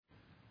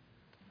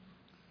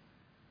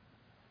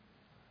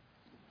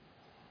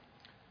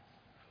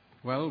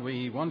Well,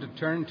 we want to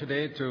turn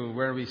today to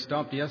where we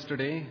stopped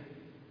yesterday.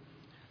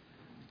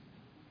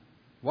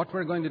 What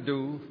we're going to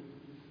do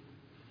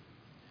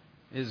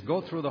is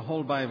go through the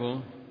whole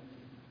Bible.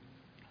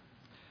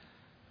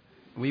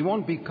 We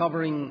won't be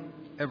covering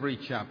every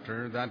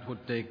chapter. That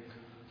would take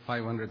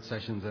 500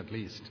 sessions at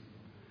least.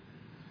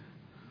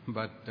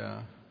 But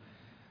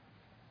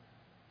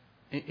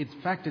in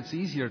fact, it's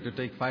easier to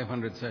take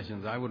 500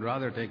 sessions. I would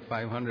rather take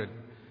 500.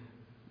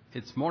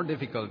 It's more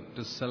difficult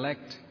to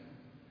select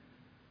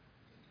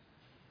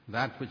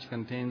that which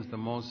contains the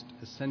most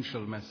essential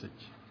message.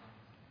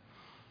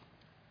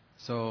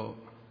 So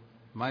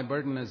my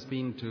burden has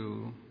been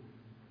to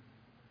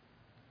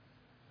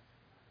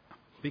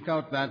pick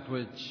out that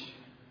which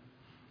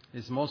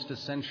is most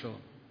essential.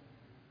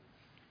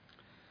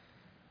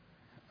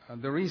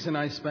 The reason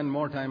I spend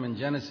more time in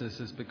Genesis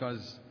is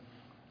because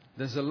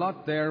there's a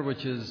lot there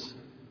which is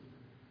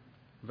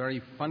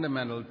very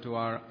fundamental to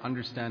our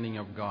understanding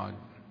of God,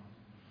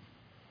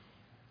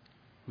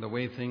 the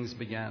way things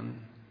began,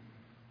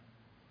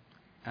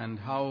 and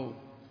how,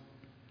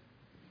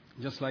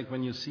 just like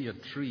when you see a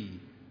tree,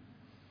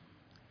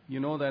 you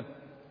know that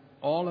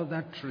all of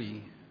that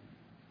tree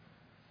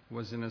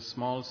was in a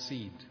small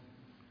seed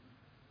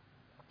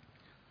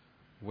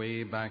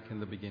way back in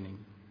the beginning.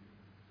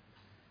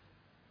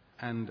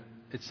 And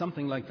it's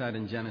something like that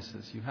in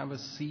Genesis. You have a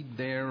seed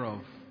there of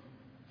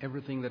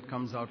everything that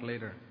comes out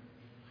later.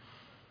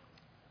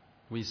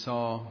 We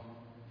saw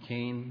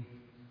Cain,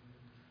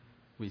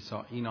 we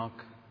saw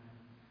Enoch,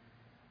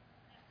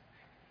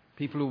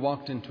 people who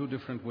walked in two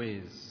different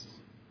ways.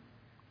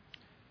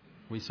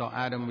 We saw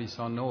Adam, we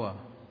saw Noah,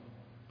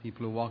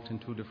 people who walked in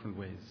two different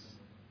ways.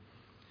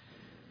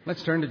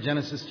 Let's turn to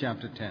Genesis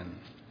chapter 10.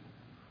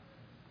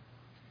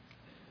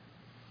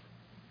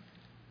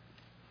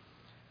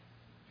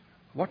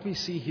 What we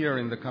see here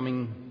in the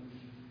coming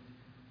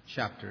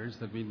chapters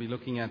that we'll be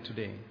looking at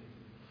today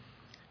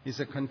is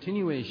a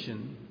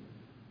continuation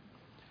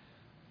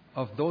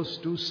of those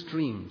two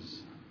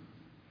streams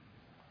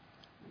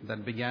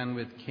that began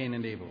with Cain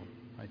and Abel.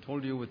 I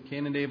told you with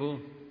Cain and Abel,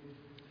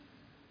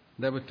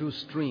 there were two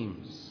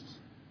streams.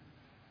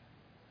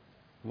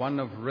 One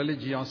of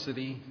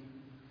religiosity,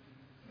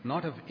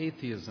 not of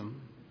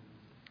atheism,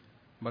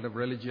 but of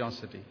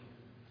religiosity,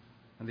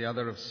 and the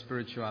other of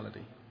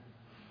spirituality.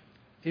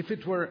 If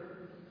it were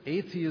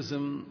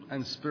atheism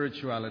and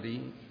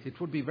spirituality,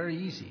 it would be very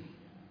easy.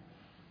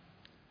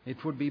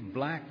 It would be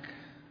black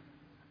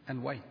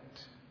and white.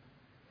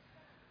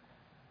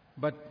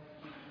 But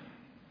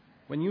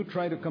when you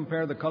try to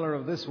compare the color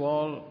of this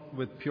wall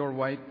with pure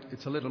white,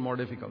 it's a little more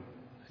difficult.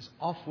 It's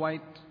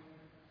off-white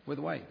with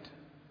white.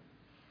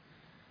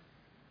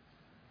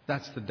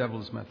 That's the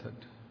devil's method.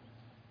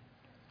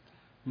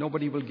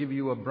 Nobody will give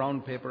you a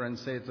brown paper and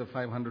say it's a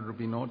 500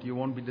 rupee note. You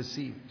won't be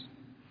deceived.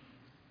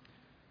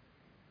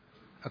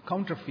 A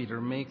counterfeiter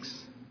makes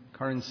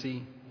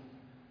currency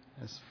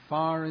as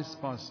far as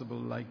possible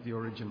like the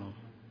original.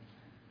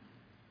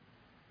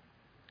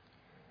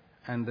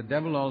 And the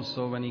devil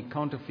also, when he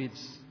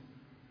counterfeits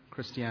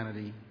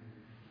Christianity,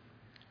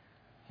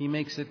 he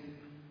makes it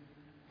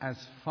as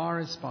far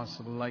as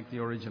possible like the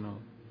original,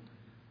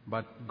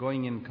 but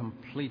going in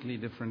completely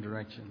different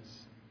directions.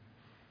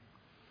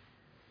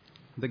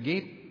 The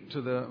gate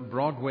to the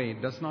broad way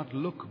does not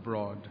look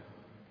broad.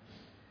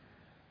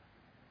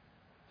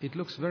 It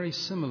looks very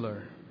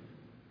similar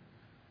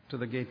to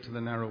the gate to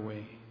the narrow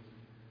way.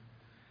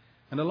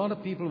 And a lot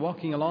of people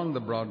walking along the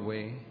broad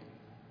way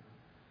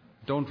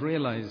don't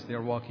realize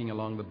they're walking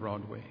along the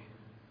broad way.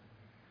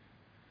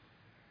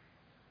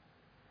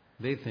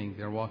 They think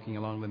they're walking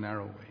along the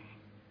narrow way.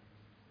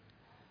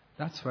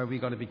 That's why we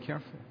got to be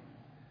careful.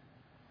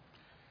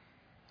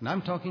 And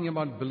I'm talking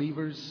about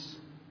believers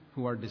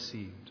who are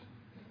deceived.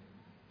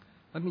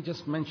 Let me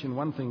just mention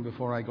one thing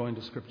before I go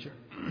into Scripture.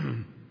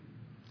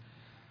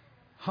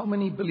 How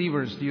many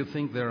believers do you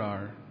think there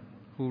are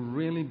who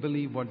really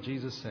believe what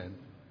Jesus said?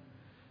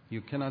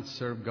 You cannot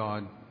serve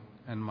God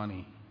and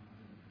money.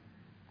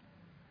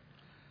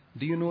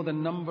 Do you know the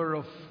number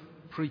of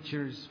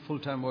preachers,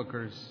 full-time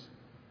workers,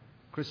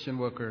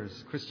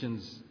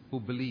 Christians who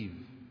believe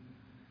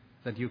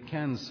that you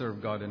can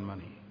serve God and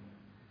money?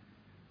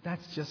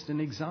 That's just an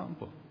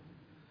example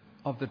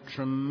of the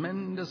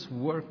tremendous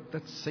work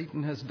that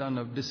Satan has done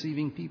of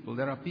deceiving people.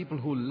 There are people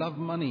who love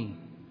money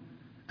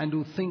and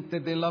who think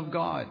that they love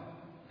God.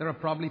 There are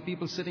probably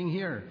people sitting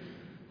here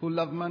who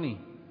love money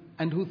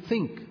and who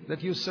think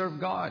that you serve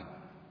God.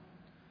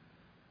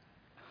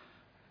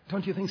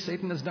 Don't you think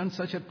Satan has done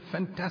such a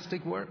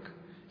fantastic work?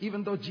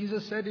 Even though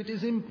Jesus said it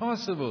is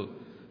impossible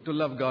to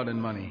love God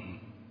and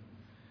money.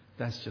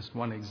 That's just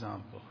one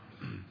example.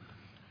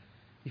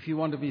 If you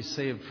want to be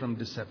saved from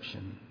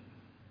deception,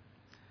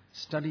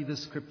 study the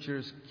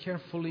Scriptures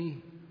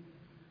carefully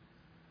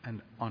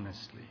and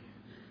honestly.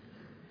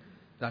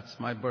 That's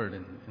my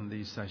burden in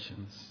these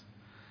sessions,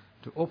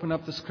 to open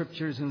up the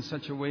Scriptures in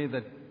such a way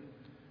that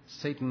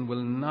Satan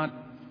will not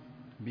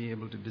be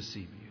able to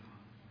deceive you.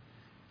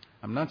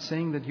 I'm not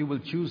saying that you will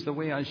choose the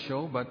way I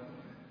show, but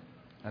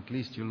at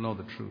least you'll know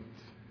the truth.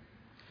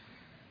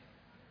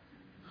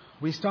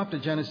 We stopped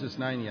at Genesis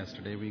 9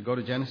 yesterday. We go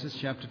to Genesis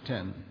chapter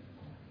 10.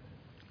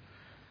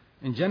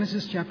 In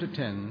Genesis chapter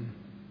 10,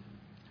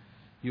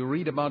 you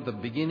read about the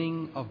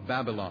beginning of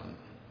Babylon.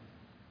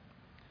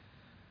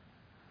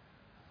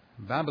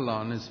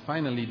 Babylon is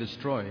finally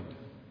destroyed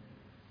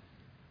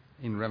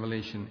in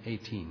Revelation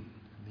 18,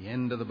 the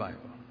end of the Bible.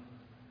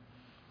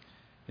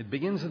 It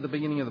begins at the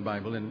beginning of the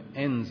Bible and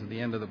ends at the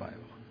end of the Bible.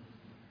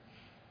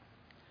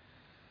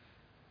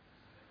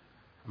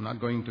 I'm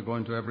not going to go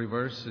into every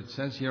verse. It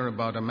says here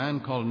about a man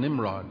called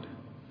Nimrod.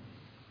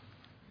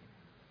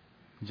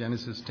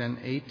 Genesis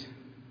 10:8,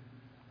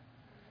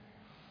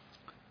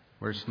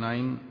 verse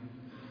 9.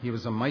 He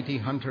was a mighty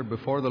hunter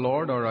before the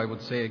Lord, or I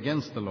would say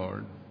against the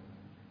Lord.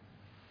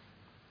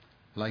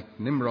 Like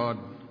Nimrod,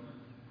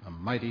 a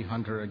mighty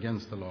hunter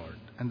against the Lord.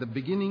 And the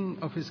beginning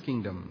of his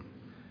kingdom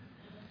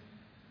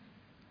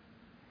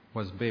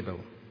was Babel,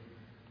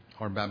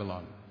 or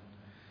Babylon.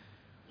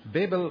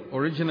 Babel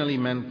originally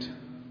meant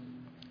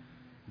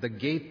the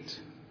gate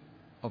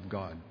of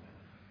God.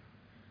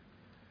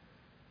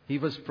 He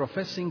was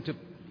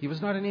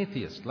not an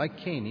atheist. Like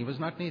Cain, he was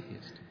not an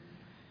atheist.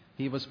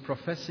 He was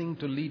professing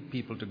to lead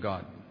people to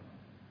God.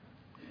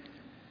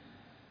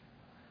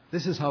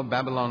 This is how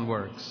Babylon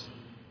works.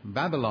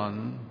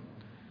 Babylon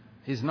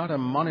is not a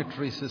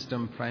monetary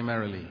system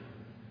primarily.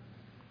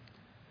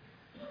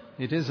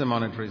 It is a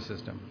monetary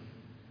system,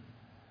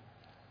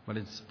 but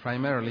it's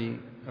primarily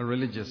a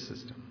religious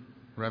system,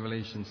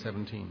 Revelation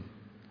 17.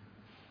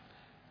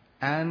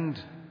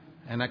 And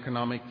an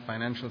economic,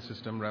 financial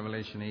system,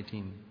 Revelation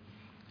 18.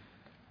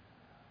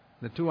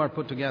 The two are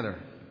put together.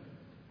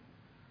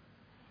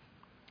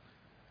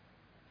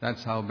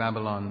 That's how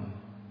Babylon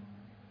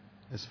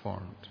is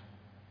formed.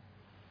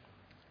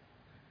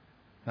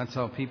 That's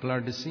how people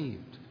are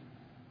deceived.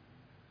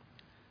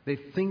 They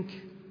think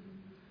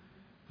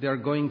they are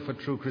going for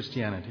true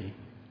Christianity,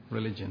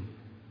 religion.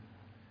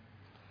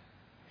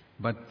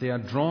 But they are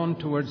drawn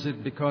towards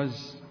it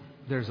because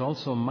there's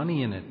also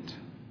money in it.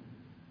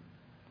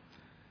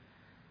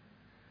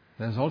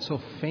 There's also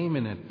fame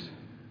in it.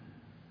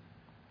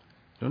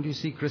 Don't you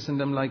see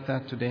Christendom like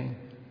that today?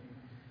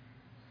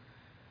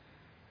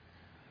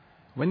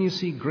 When you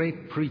see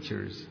great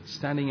preachers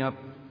standing up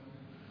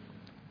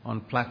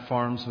on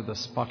platforms with a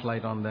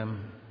spotlight on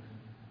them,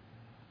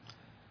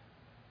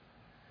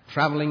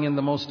 traveling in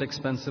the most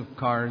expensive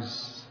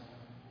cars,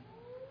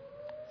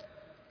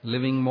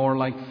 living more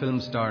like film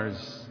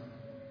stars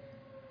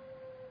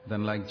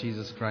than like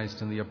Jesus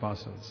Christ and the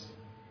apostles.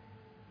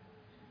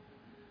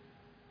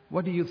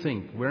 What do you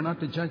think? We're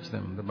not to judge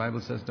them. The Bible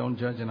says don't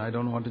judge, and I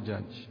don't want to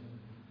judge.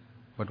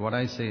 But what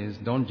I say is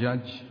don't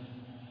judge.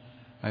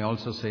 I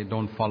also say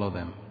don't follow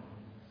them.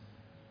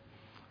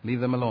 Leave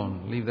them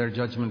alone. Leave their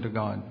judgment to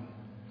God.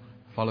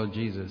 Follow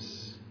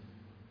Jesus.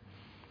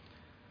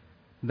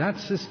 That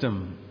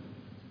system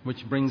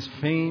which brings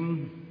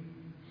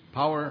fame,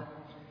 power,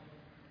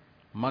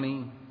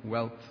 money,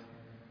 wealth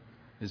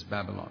is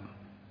Babylon.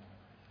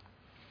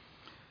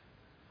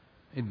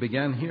 It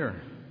began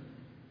here.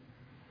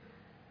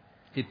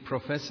 It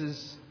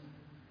professes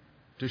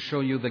to show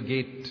you the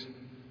gate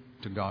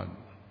to God,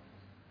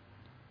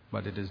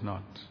 but it is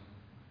not.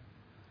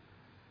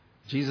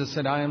 Jesus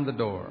said, I am the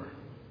door.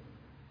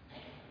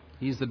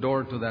 He's the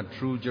door to that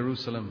true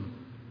Jerusalem,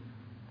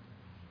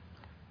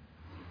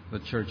 the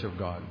church of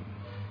God.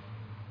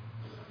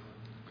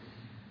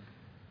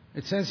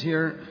 It says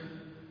here,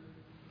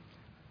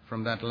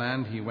 from that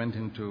land he went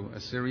into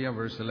Assyria,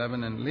 verse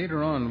 11, and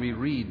later on we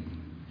read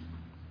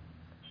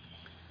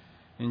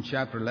in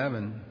chapter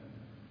 11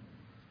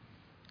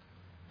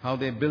 how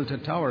they built a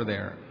tower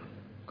there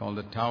called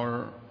the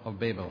Tower of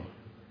Babel.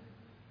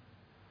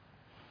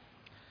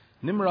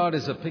 Nimrod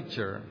is a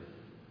picture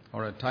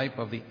or a type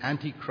of the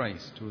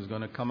Antichrist who is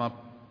going to come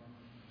up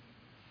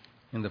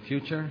in the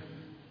future.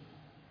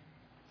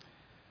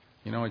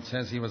 You know, it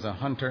says he was a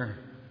hunter.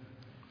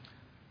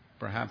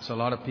 Perhaps a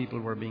lot of people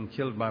were being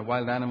killed by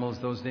wild animals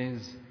those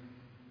days.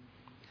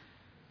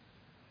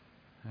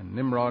 And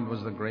Nimrod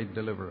was the great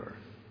deliverer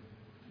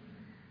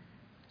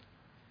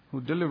who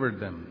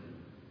delivered them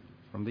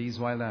from these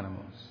wild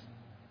animals.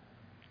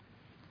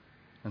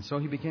 And so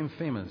he became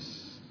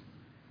famous.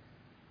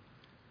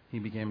 He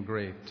became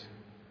great.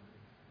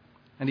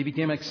 And he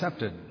became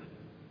accepted.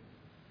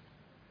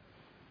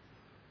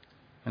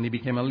 And he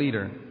became a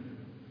leader.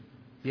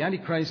 The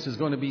Antichrist is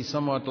going to be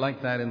somewhat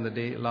like that in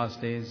the last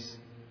days.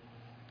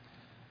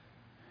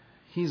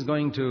 He's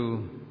going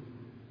to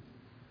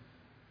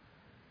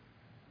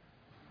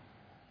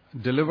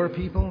deliver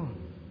people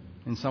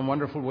in some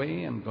wonderful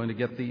way and going to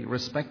get the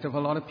respect of a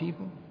lot of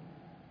people.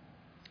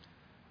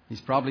 He's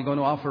probably going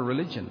to offer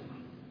religion.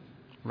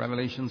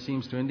 Revelation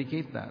seems to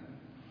indicate that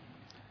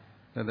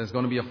there's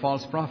going to be a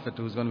false prophet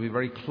who's going to be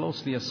very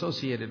closely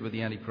associated with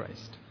the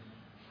Antichrist.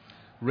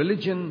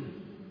 Religion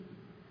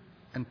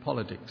and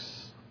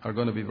politics are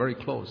going to be very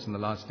close in the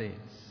last days.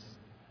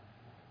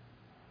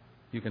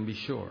 You can be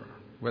sure,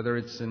 whether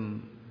it's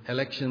in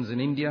elections in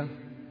India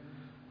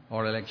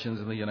or elections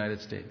in the United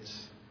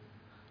States.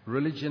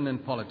 Religion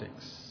and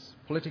politics.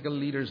 Political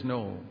leaders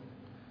know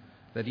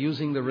that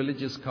using the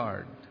religious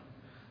card,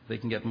 they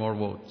can get more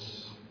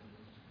votes.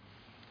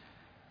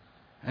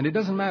 And it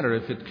doesn't matter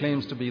if it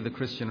claims to be the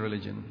Christian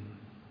religion.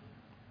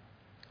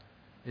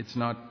 It's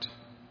not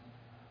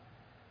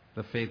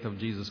the faith of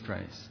Jesus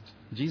Christ.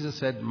 Jesus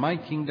said, "My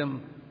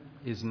kingdom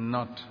is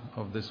not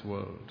of this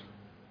world."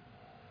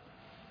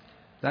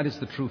 That is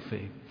the true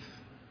faith.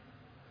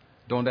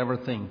 Don't ever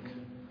think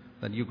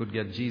that you could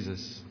get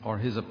Jesus or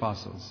his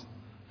apostles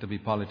to be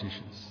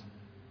politicians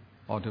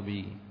or to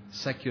be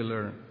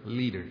secular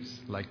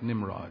leaders like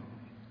Nimrod.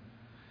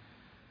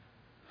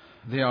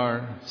 They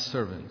are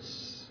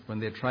servants. When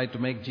they tried to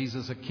make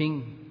Jesus a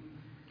king,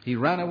 he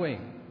ran away.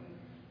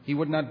 He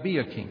would not be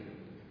a king.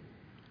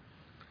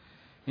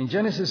 In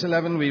Genesis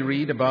 11, we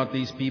read about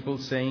these people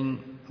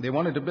saying they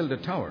wanted to build a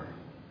tower.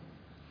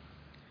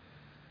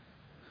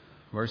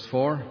 Verse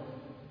 4,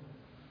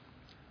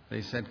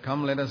 they said,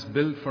 "Come, let us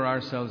build for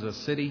ourselves a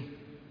city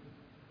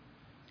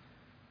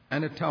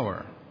and a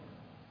tower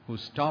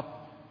whose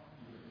top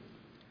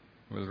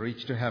will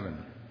reach to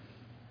heaven."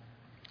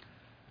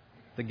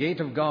 The gate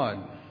of God,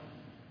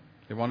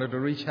 they wanted to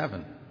reach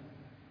heaven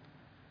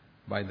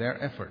by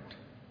their effort.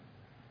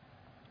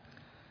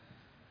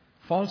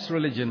 False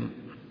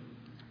religion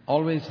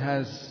always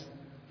has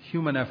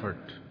human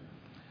effort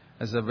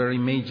as a very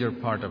major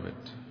part of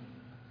it.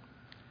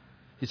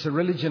 It's a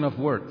religion of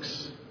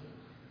works.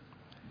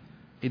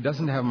 It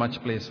doesn't have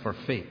much place for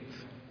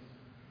faith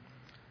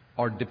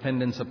or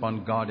dependence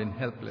upon God in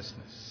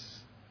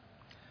helplessness.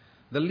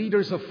 The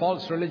leaders of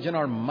false religion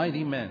are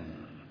mighty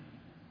men,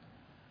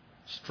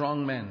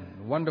 strong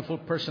men, wonderful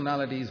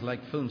personalities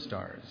like film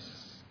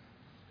stars.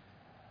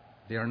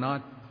 They are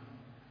not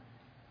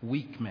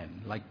weak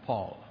men like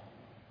Paul.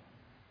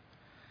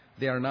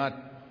 They are not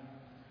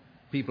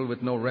people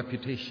with no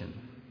reputation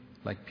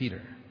like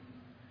Peter.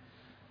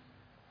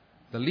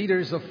 The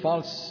leaders of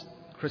false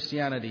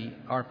Christianity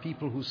are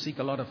people who seek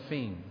a lot of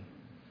fame,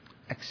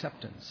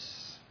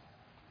 acceptance.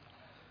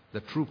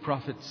 The true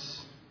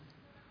prophets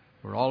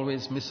were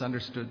always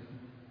misunderstood,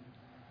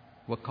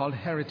 were called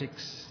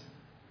heretics,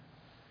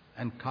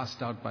 and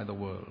cast out by the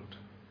world.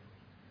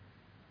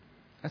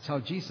 That's how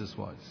Jesus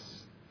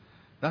was.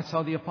 That's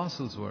how the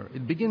apostles were.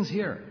 It begins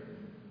here.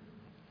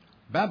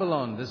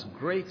 Babylon, this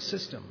great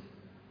system.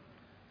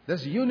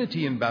 There's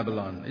unity in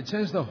Babylon. It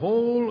says the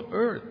whole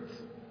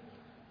earth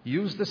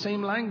used the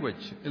same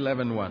language,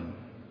 11:1.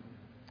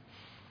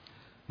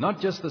 Not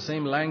just the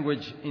same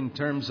language in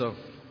terms of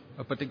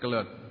a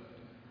particular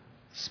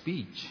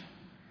speech,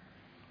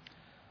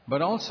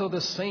 but also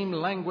the same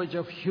language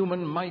of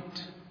human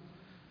might,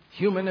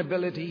 human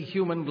ability,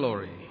 human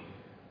glory,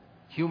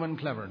 human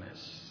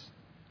cleverness.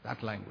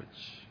 That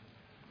language.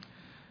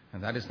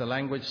 And that is the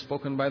language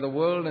spoken by the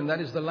world, and that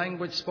is the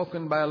language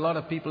spoken by a lot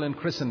of people in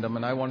Christendom,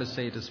 and I want to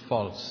say it is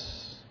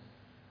false.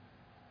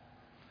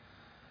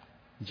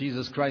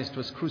 Jesus Christ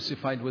was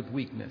crucified with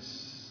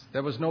weakness.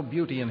 There was no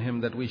beauty in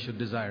him that we should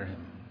desire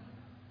him.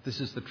 This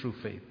is the true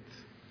faith.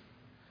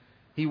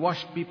 He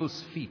washed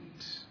people's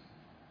feet.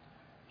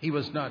 He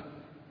was not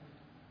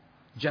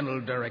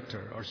general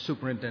director or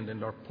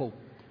superintendent or pope.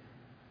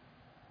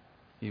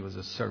 He was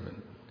a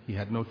servant. He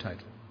had no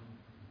title.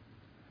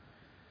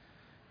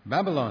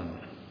 Babylon,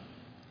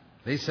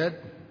 they said,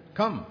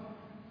 "Come."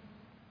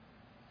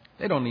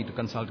 They don't need to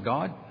consult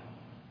God.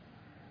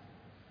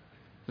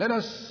 Let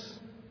us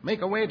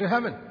make a way to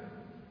heaven.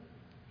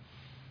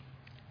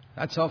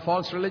 That's how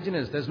false religion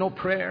is. There's no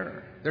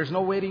prayer. There's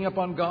no waiting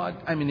upon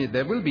God.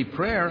 There will be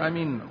prayer.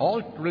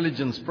 All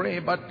religions pray,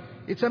 but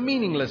it's a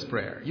meaningless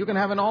prayer. You can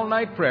have an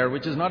all-night prayer,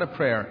 which is not a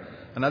prayer.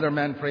 Another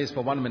man prays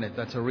for 1 minute.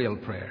 That's a real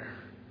prayer.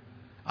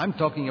 I'm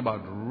talking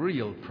about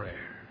real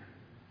prayer.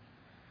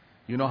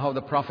 You know how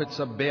the prophets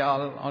of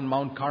Baal on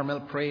Mount Carmel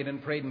prayed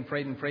and prayed and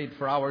prayed and prayed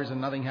for hours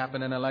and nothing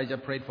happened, and Elijah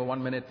prayed for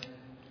 1 minute.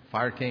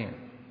 Fire came.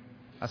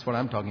 That's what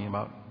I'm talking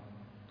about.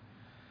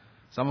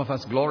 Some of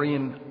us glory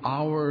in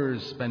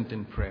hours spent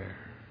in prayer.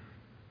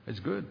 It's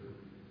good.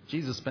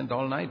 Jesus spent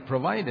all night,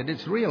 provided.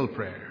 It's real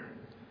prayer.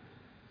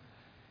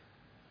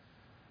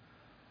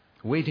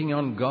 Waiting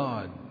on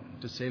God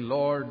to say,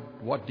 "Lord,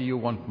 what do you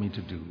want me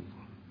to do?"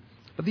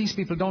 But these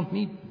people don't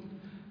need.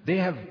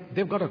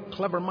 They've got a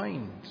clever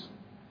mind.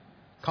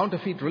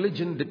 Counterfeit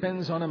religion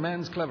depends on a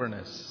man's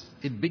cleverness.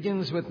 It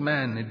begins with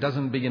man. It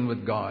doesn't begin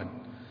with God.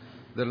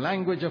 The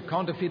language of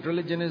counterfeit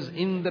religion is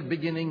in the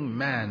beginning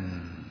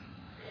man,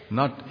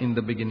 not in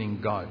the beginning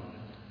God,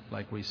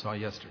 like we saw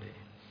yesterday.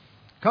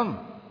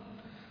 Come,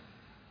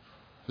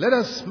 let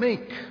us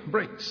make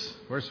bricks.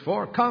 Verse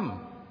 4,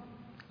 come,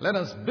 let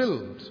us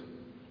build.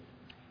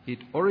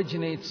 It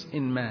originates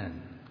in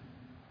man.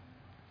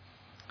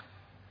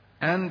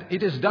 And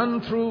it is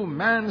done through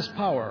man's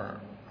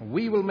power.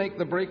 We will make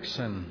the bricks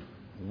and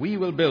we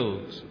will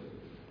build.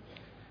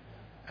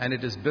 And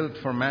it is built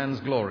for man's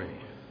glory.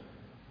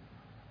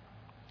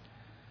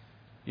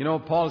 You know,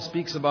 Paul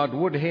speaks about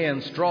wood, hay,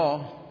 and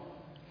straw.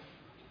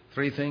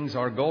 3 things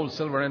are gold,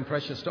 silver, and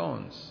precious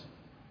stones.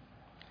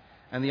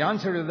 And the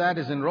answer to that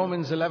is in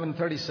Romans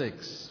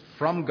 11:36.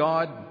 From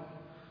God,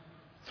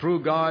 through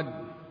God,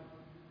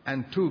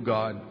 and to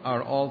God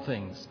are all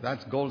things.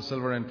 That's gold,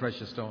 silver, and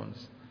precious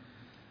stones.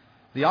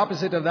 The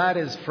opposite of that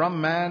is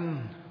from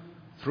man,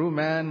 through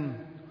man,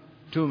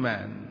 to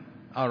man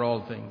are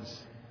all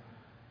things.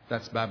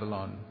 That's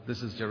Babylon.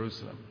 This is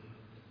Jerusalem.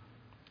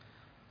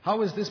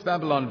 How is this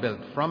Babylon built?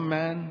 From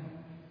man,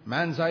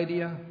 man's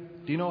idea.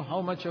 Do you know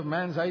how much of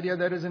man's idea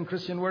there is in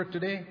Christian work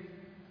today?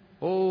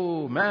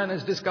 Oh, man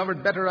has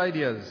discovered better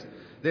ideas.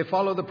 They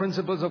follow the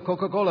principles of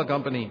Coca-Cola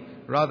Company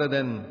rather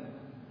than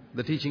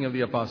the teaching of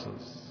the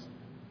apostles.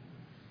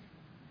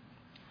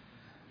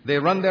 They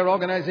run their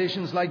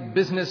organizations like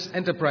business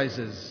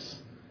enterprises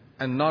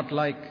and not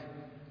like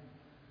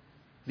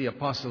the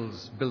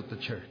apostles built the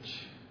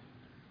church.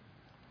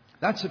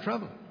 That's the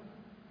trouble.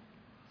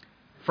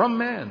 From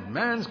man,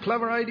 man's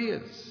clever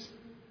ideas.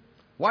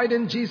 Why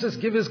didn't Jesus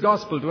give his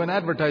gospel to an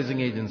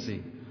advertising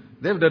agency?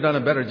 They would have done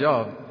a better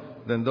job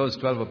than those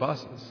 12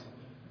 apostles.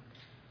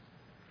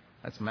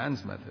 That's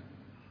man's method.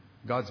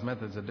 God's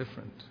methods are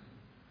different.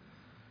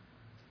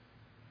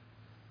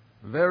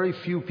 Very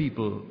few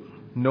people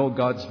know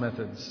God's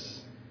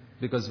methods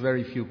because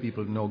very few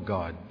people know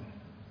God.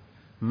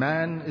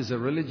 Man is a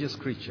religious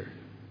creature,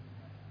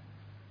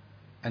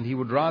 and he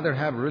would rather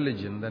have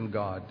religion than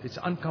God. It's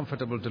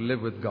uncomfortable to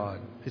live with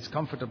God. It's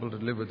comfortable to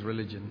live with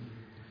religion.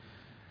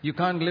 You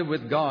can't live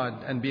with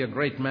God and be a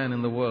great man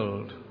in the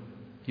world.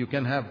 You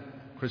can have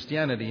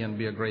Christianity and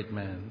be a great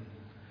man.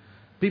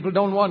 People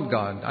don't want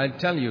God. I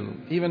tell you,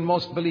 even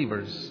most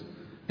believers,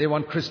 they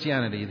want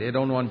Christianity. They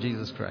don't want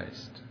Jesus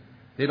Christ.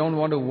 They don't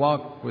want to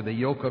walk with the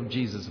yoke of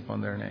Jesus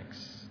upon their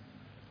necks.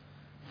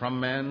 From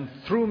man,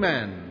 through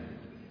man.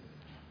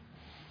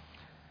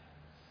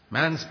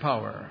 Man's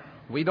power.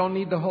 We don't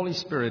need the Holy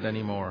Spirit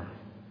anymore.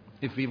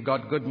 If we've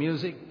got good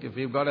music, if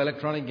we've got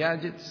electronic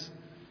gadgets,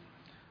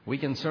 we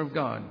can serve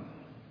God.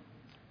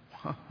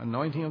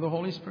 Anointing of the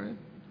Holy Spirit?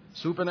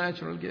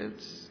 Supernatural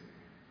gifts?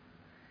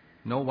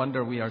 No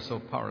wonder we are so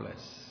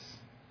powerless.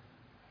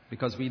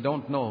 Because we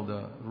don't know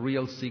the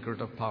real secret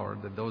of power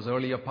that those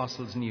early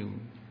apostles knew.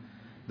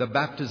 The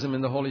baptism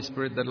in the Holy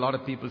Spirit that a lot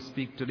of people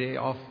speak today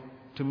of,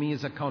 to me,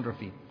 is a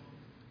counterfeit.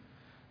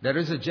 There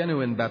is a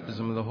genuine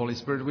baptism of the Holy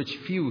Spirit which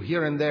few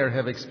here and there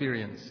have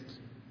experienced.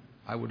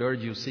 I would urge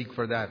you, seek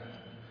for that.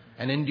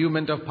 An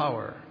endowment of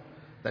power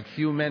that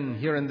few men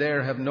here and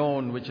there have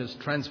known, which has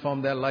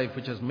transformed their life,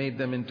 which has made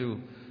them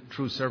into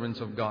true servants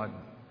of God.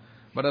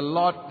 But a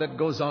lot that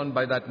goes on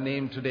by that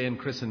name today in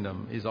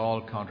Christendom is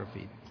all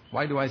counterfeit.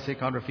 Why do I say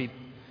counterfeit?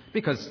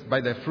 Because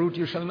by their fruit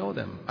you shall know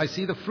them. I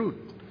see the fruit.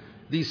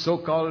 These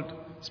so-called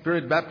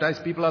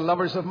Spirit-baptized people are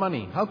lovers of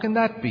money. How can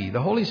that be?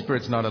 The Holy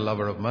Spirit's not a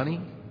lover of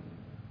money.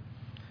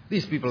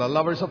 These people are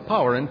lovers of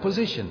power and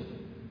position.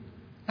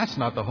 That's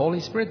not the Holy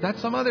Spirit.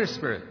 That's some other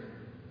spirit.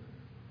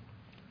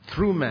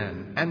 Through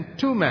man and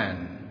to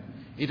man.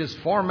 It is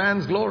for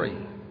man's glory.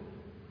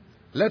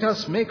 Let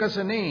us make us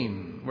a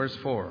name. Verse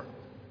 4.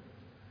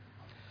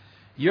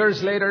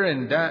 Years later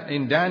in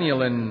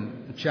Daniel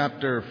in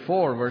chapter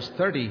 4, verse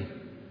 30,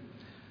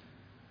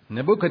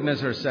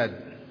 Nebuchadnezzar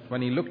said,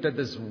 when he looked at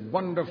this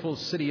wonderful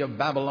city of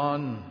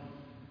Babylon,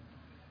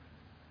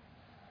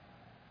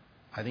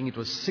 I think it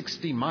was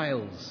 60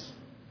 miles,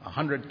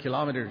 100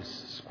 kilometers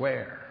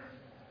square.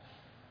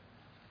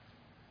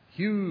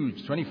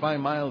 Huge,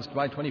 25 miles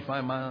by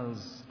 25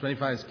 miles,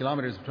 25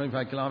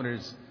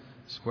 kilometers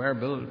square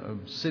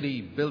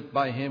city built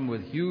by him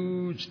with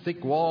huge,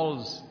 thick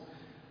walls.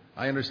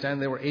 I understand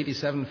they were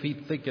 87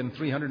 feet thick and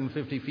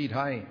 350 feet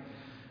high.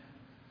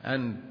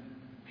 And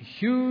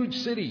huge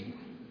city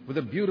with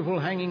a beautiful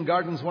hanging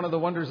gardens, one of the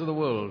wonders of the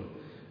world.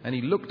 And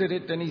he looked at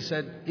it and he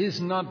said,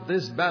 is not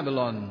this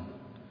Babylon,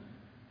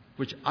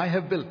 which I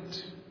have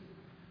built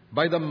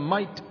by the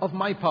might of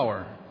my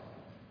power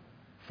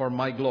for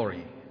my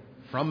glory,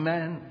 from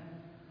man,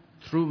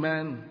 through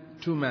man,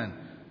 to man.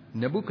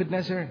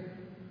 Nebuchadnezzar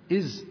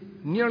is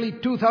nearly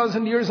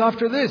 2,000 years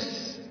after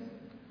this.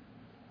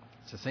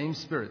 It's the same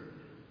spirit.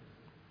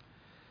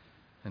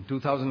 And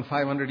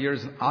 2,500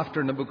 years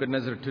after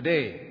Nebuchadnezzar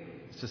today,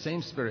 it's the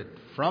same spirit.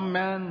 From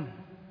man,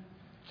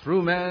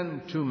 through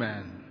man, to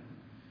man.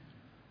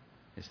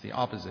 It's the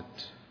opposite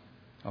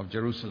of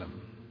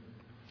Jerusalem.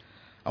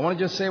 I want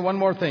to just say one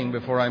more thing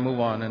before I move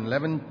on. In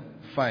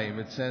 11:5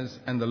 it says,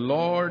 and the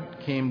Lord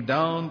came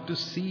down to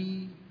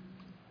see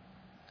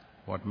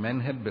what men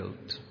had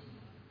built.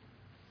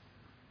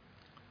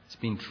 It's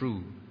been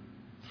true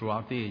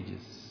throughout the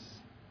ages.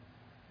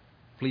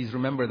 Please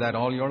remember that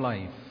all your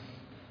life.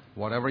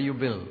 Whatever you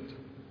build,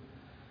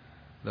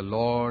 the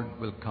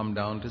Lord will come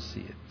down to see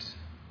it.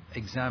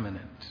 Examine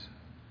it.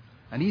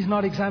 And He's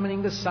not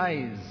examining the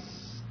size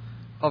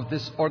of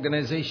this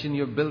organization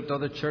you've built, or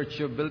the church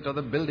you've built, or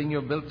the building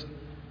you've built.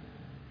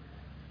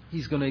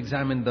 He's going to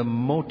examine the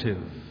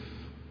motive.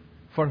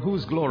 For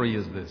whose glory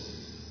is this?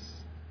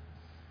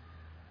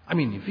 I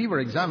mean, if He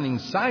were examining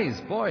size,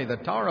 boy, the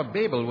Tower of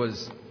Babel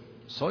was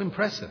so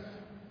impressive.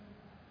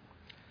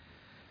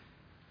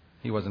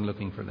 He wasn't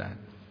looking for that.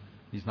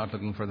 He's not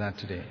looking for that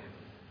today.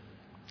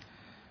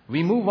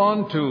 We move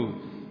on to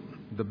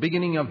the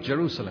beginning of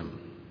Jerusalem.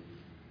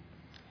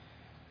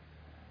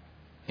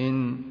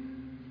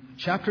 In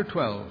chapter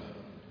 12,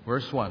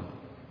 verse 1,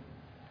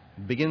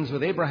 it begins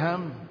with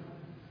Abraham,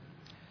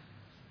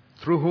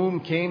 through whom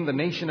came the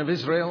nation of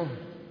Israel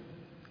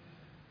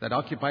that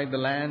occupied the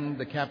land,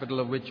 the capital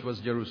of which was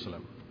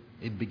Jerusalem.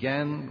 It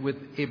began with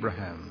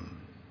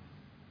Abraham.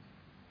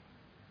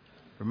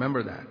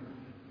 Remember that.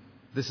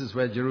 This is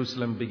where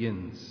Jerusalem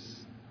begins.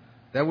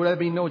 There would have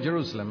been no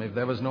Jerusalem if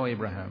there was no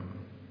Abraham.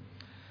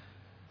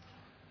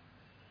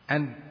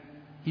 And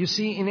you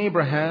see in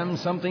Abraham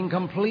something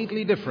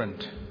completely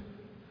different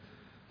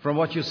from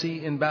what you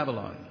see in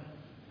Babylon.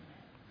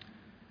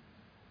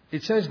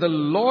 It says, the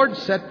Lord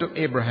said to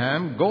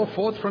Abraham, go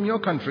forth from your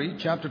country,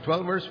 chapter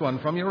 12, verse 1,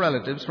 from your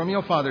relatives, from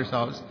your father's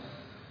house,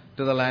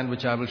 to the land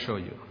which I will show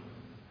you.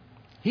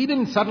 He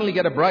didn't suddenly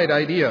get a bright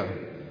idea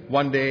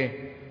one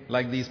day,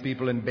 like these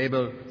people in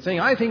Babel, saying,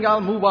 I think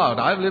I'll move out.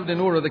 I've lived in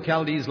Ur of the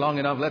Chaldees long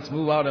enough. Let's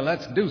move out and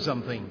let's do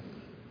something.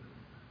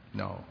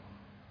 No.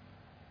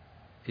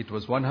 It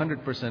was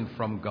 100%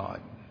 from God.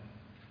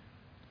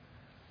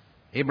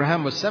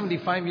 Abraham was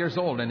 75 years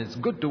old, and it's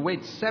good to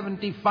wait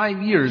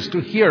 75 years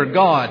to hear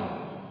God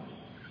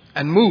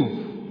and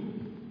move.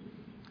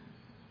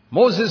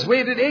 Moses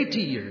waited 80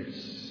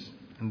 years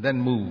and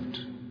then moved,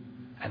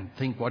 and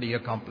think what he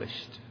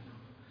accomplished.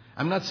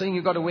 I'm not saying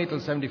you've got to wait till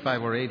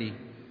 75 or 80.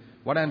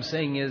 What I'm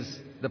saying is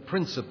the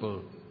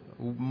principle.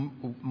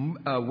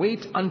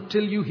 Wait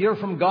until you hear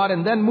from God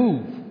and then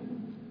move.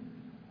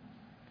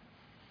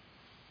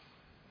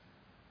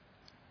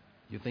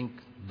 You think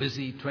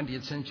busy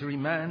 20th century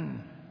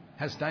man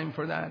has time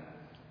for that?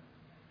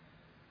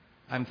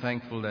 I'm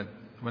thankful that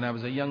when I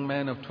was a young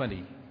man of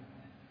 20,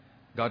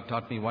 God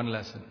taught me one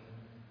lesson.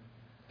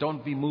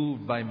 Don't be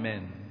moved by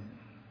men.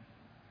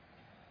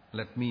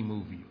 Let me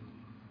move you.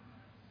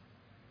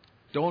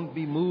 Don't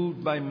be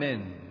moved by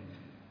men.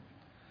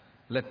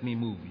 Let me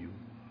move you.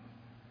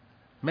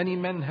 Many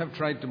men have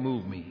tried to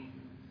move me.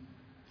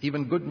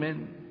 Even good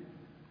men,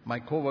 my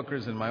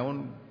co-workers in my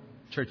own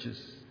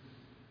churches.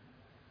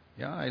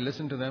 Yeah, I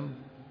listen to them.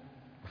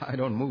 I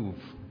don't move.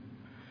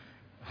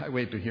 I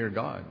wait to hear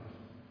God.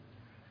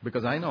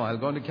 Because I know I'll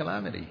go into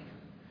calamity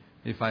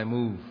if I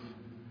move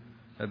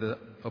at the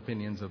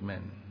opinions of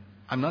men.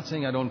 I'm not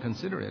saying I don't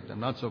consider it.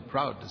 I'm not so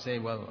proud to say,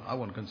 well, I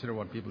won't consider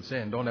what people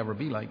say, and don't ever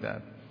be like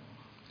that.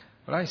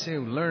 But I say,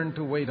 learn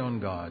to wait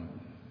on God.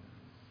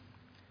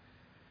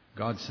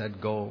 God said,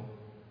 go,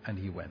 and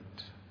he went.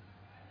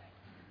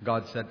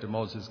 God said to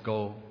Moses,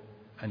 go,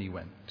 and he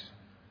went.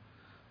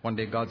 One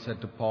day God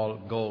said to Paul,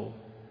 go,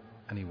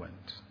 and he went.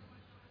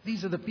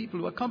 These are the people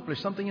who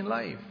accomplish something in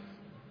life.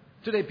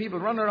 Today people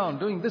run around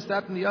doing this,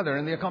 that, and the other,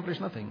 and they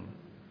accomplish nothing.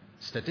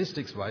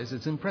 Statistics-wise,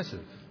 it's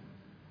impressive.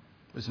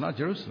 It's not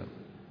Jerusalem.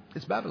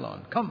 It's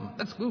Babylon. Come,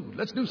 let's move.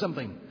 Let's do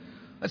something.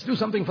 Let's do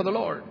something for the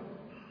Lord.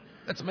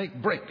 Let's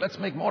make brick. Let's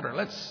make mortar.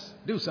 Let's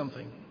do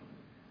something.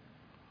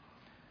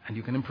 And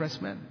you can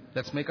impress men.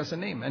 Let's make us a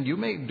name. And you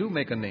do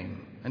make a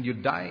name. And you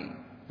die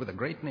with a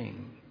great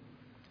name,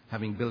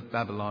 having built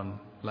Babylon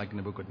like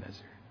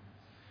Nebuchadnezzar.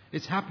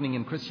 It's happening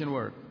in Christian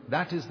work.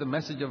 That is the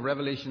message of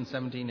Revelation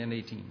 17 and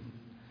 18.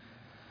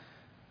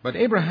 But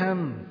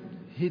Abraham,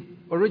 he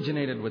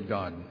originated with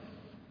God.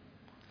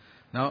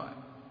 Now,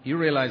 you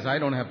realize I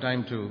don't have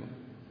time to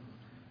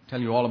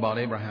tell you all about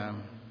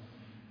Abraham.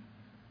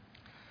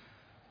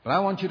 But I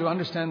want you to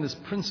understand this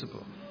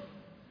principle,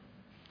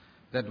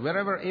 that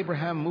wherever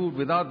Abraham moved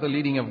without the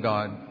leading of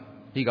God,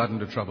 he got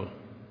into trouble.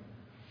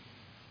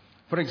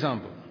 For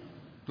example,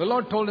 the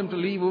Lord told him to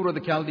leave Ur of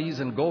the Chaldees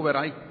and go where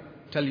I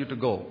tell you to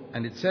go.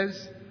 And it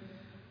says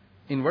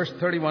in verse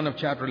 31 of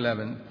chapter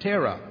 11,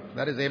 Terah,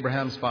 that is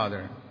Abraham's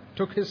father,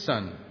 took his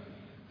son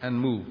and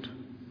moved.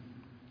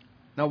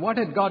 Now what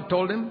had God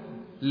told him?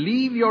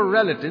 Leave your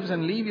relatives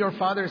and leave your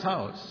father's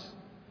house.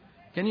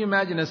 Can you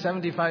imagine a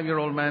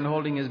 75-year-old man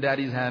holding his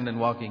daddy's hand and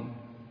walking?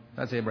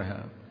 That's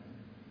Abraham.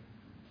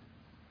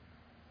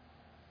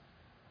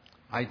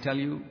 I tell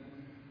you,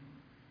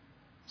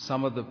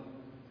 some of the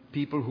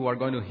people who are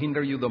going to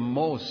hinder you the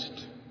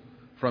most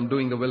from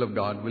doing the will of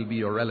God will be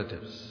your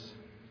relatives,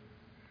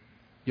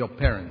 your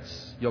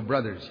parents, your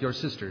brothers, your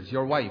sisters,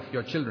 your wife,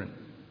 your children.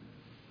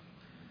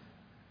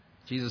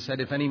 Jesus said,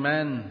 if any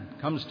man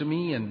comes to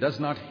me and does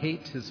not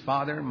hate his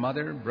father,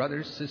 mother,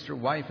 brother, sister,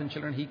 wife, and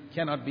children, he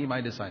cannot be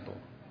my disciple.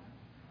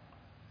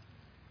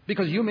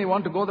 Because you may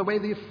want to go the way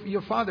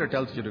your father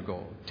tells you to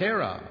go.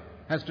 Terah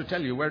has to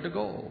tell you where to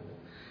go.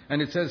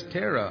 And it says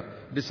Terah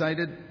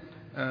decided,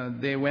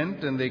 they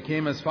went and they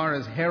came as far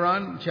as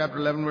Haran, chapter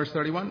 11, verse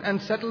 31,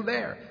 and settled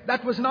there.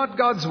 That was not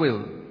God's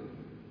will.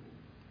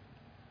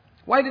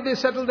 Why did they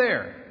settle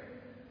there?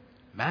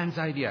 Man's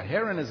idea.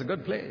 Haran is a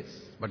good place,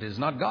 but it is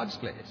not God's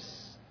place.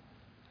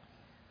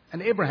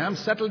 And Abraham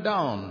settled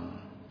down.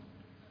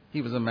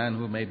 He was a man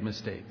who made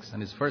mistakes.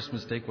 And his first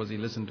mistake was he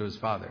listened to his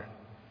father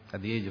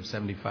at the age of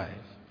 75.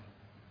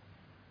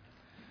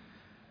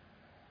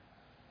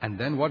 And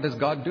then what does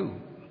God do?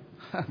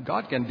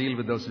 God can deal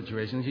with those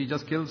situations. He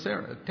just kills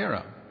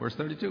Terah, verse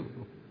 32.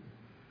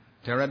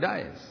 Terah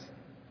dies.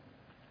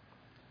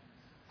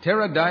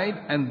 Terah died,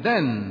 and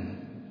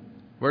then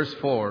Verse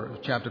 4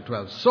 of chapter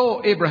 12.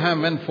 So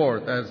Abraham went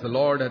forth as the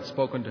Lord had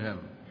spoken to him.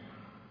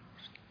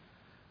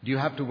 Do you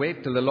have to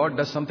wait till the Lord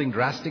does something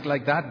drastic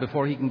like that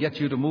before He can get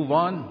you to move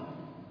on?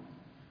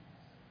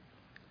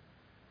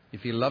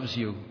 If He loves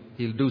you,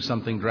 He'll do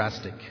something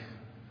drastic.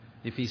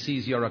 If He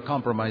sees you're a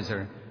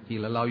compromiser,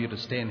 He'll allow you to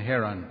stay in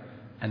Haran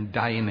and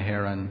die in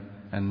Haran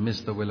and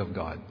miss the will of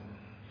God.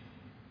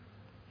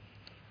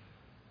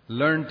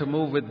 Learn to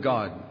move with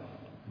God.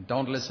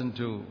 Don't listen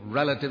to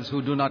relatives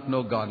who do not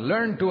know God.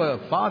 Learn to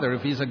a father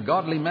if he's a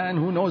godly man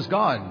who knows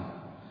God.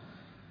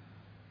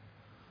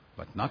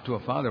 But not to a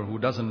father who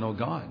doesn't know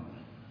God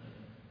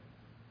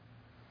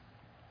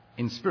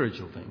in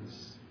spiritual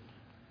things.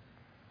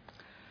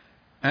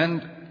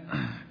 And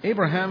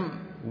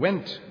Abraham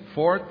went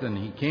forth and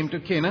he came to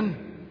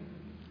Canaan.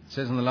 It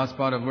says in the last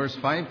part of verse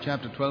 5,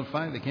 chapter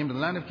 12:5, they came to the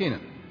land of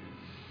Canaan.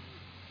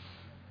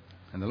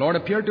 And the Lord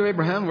appeared to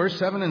Abraham, verse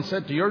 7, and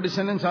said, to your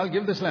descendants I'll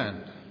give this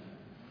land.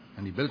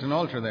 And he built an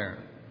altar there.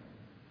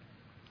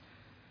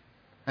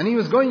 And he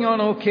was going on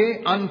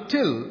okay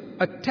until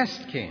a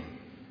test came.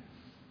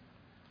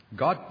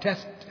 God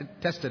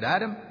tested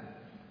Adam,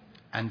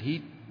 and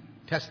He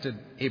tested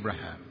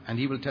Abraham, and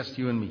He will test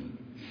you and me.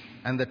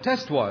 And the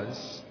test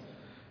was,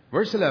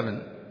 verse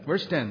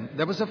 10,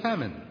 there was a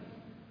famine.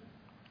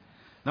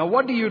 Now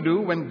what do you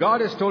do when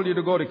God has told you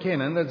to go to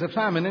Canaan? There's a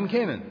famine in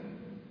Canaan.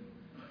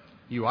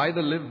 You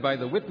either live by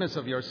the witness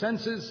of your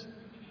senses,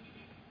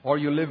 or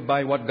you live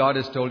by what God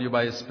has told you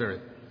by His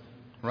Spirit.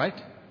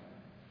 Right?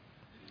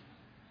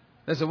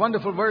 There's a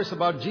wonderful verse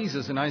about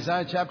Jesus in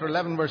Isaiah chapter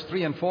 11, verse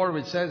 3 and 4,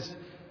 which says,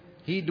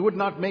 He would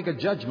not make a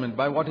judgment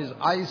by what His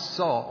eyes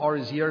saw or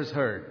His ears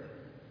heard.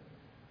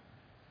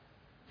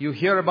 You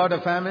hear about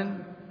a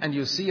famine, and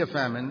you see a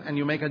famine, and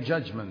you make a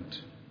judgment.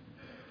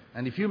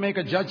 And if you make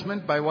a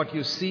judgment by what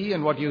you see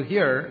and what you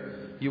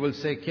hear, you will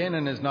say,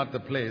 Canaan is not the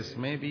place.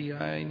 Maybe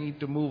I need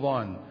to move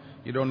on.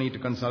 You don't need to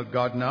consult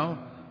God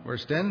now.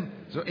 Verse 10,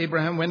 so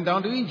Abraham went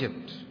down to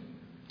Egypt.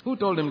 Who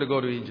told him to go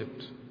to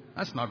Egypt?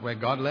 That's not where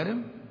God led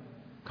him.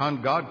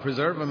 Can't God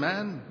preserve a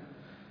man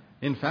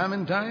in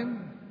famine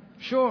time?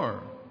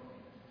 Sure.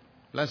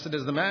 Blessed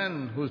is the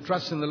man who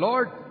trusts in the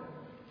Lord.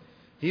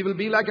 He will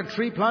be like a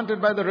tree planted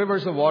by the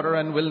rivers of water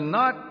and will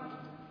not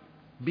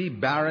be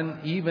barren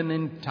even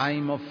in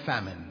time of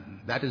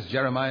famine. That is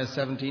Jeremiah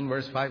 17,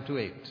 verse 5 to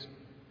 8.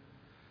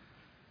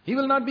 He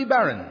will not be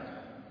barren.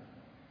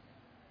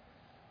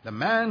 The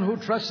man who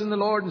trusts in the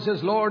Lord and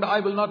says, Lord,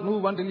 I will not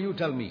move until you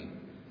tell me.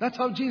 That's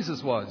how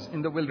Jesus was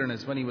in the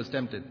wilderness when He was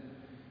tempted.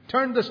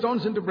 Turned the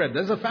stones into bread.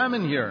 There's a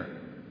famine here.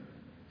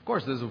 Of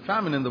course, there's a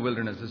famine in the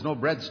wilderness. There's no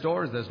bread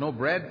stores. There's no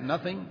bread,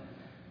 nothing.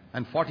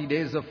 And 40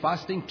 days of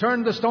fasting.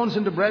 Turned the stones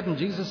into bread, and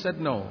Jesus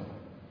said, no.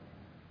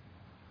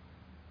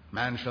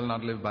 Man shall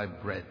not live by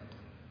bread.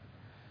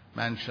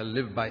 Man shall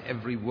live by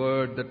every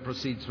word that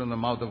proceeds from the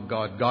mouth of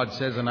God. God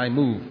says, and I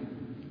move.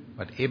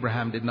 But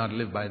Abraham did not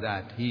live by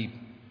that. He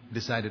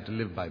decided to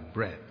live by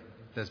bread.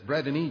 There's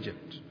bread in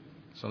Egypt.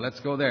 So let's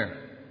go there.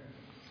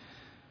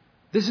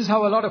 This is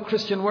how a lot of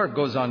Christian work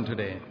goes on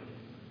today.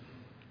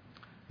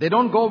 They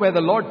don't go where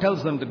the Lord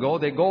tells them to go.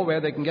 They go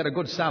where they can get a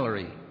good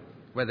salary,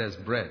 where there's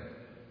bread.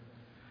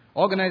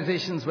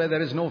 Organizations where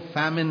there is no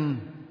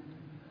famine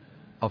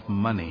of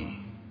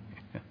money.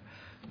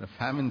 The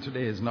famine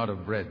today is not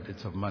of bread,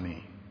 it's of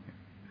money.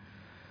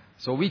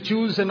 So we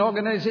choose an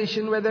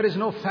organization where there is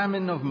no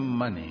famine of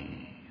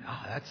money.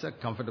 That's a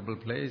comfortable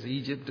place.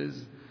 Egypt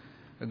is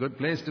a good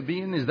place to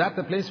be in. Is that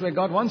the place where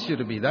God wants you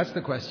to be? That's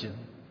the question.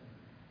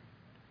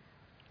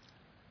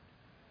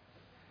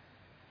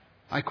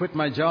 I quit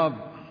my job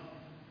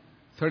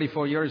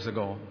 34 years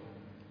ago.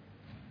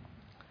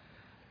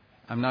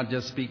 I'm not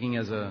just speaking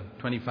as a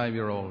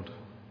 25-year-old.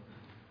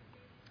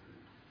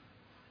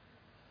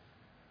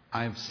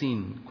 I've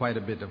seen quite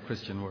a bit of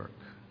Christian work.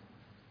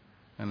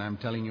 And I'm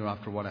telling you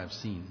after what I've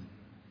seen.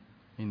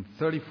 In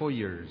 34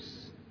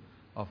 years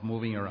of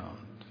moving around.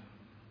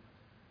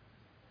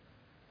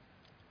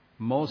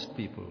 Most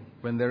people,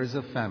 when there is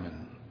a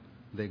famine,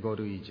 they go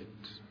to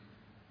Egypt.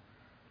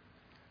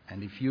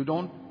 And if you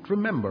don't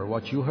remember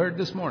what you heard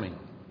this morning,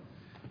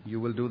 you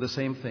will do the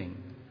same thing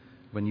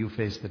when you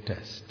face the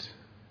test.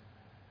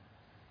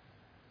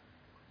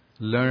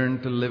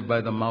 Learn to live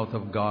by the mouth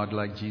of God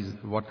like Jesus,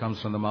 what comes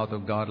from the mouth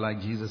of God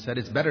like Jesus said.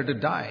 It's better to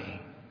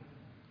die.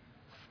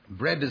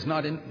 Bread is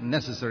not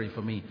necessary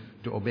for me.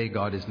 To obey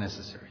God is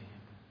necessary.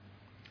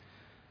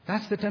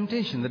 That's the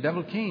temptation the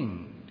devil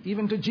came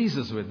even to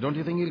Jesus with. Don't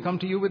you think he'll come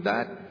to you with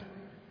that?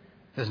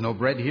 There's no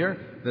bread here.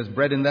 There's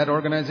bread in that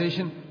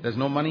organization. There's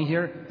no money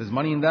here. There's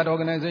money in that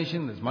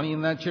organization. There's money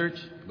in that church.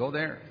 Go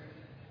there.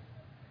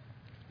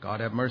 God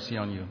have mercy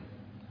on you,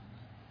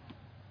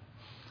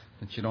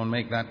 that you don't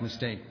make that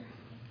mistake.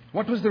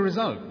 What was the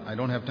result? I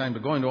don't have time to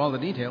go into all the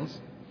details.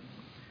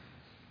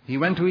 He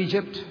went to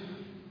Egypt.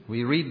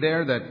 We read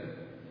there that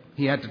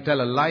he had to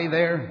tell a lie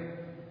there,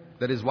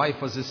 that his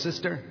wife was his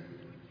sister.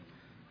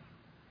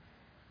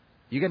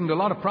 You get into a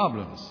lot of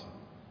problems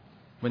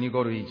when you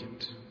go to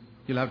Egypt.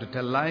 You'll have to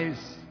tell lies,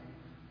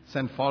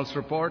 send false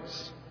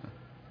reports,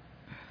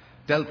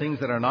 tell things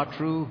that are not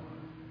true,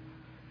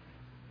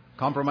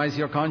 compromise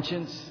your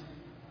conscience.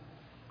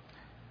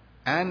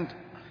 And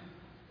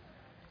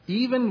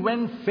even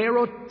when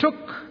Pharaoh took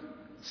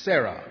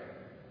Sarah,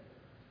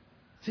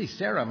 see,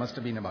 Sarah must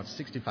have been about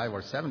 65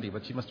 or 70,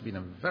 but she must have been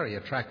a very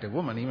attractive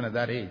woman even at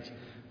that age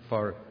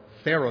for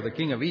Pharaoh, the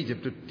king of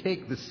Egypt, to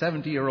take the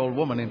 70-year-old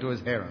woman into his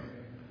harem.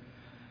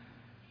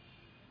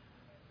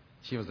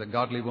 She was a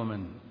godly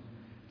woman.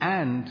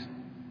 And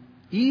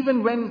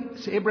even when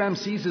Abraham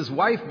sees his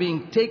wife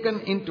being taken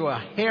into a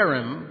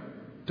harem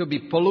to be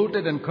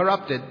polluted and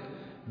corrupted,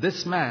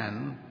 this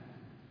man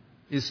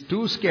is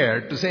too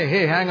scared to say,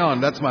 hey, hang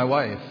on, that's my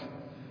wife.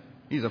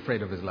 He's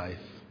afraid of his life.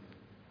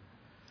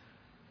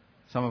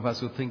 Some of us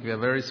who think we are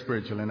very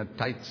spiritual in a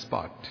tight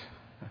spot,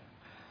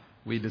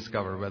 we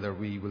discover whether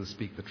we will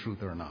speak the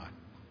truth or not.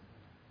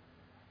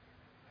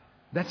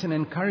 That's an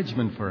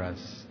encouragement for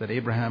us that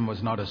Abraham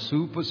was not a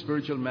super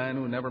spiritual man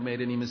who never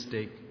made any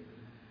mistake.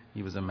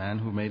 He was a man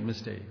who made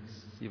mistakes.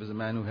 He was a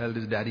man who held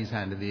his daddy's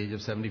hand at the age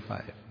of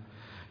 75.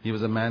 He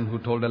was a man who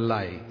told a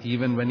lie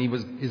even when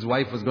his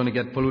wife was going to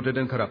get polluted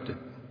and corrupted.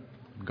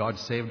 God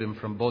saved him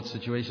from both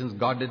situations.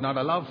 God did not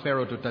allow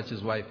Pharaoh to touch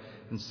his wife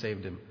and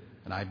saved him.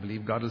 And I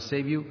believe God will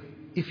save you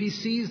if He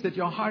sees that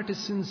your heart is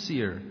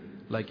sincere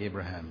like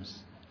Abraham's,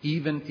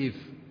 even if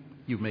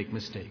you make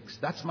mistakes.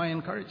 That's my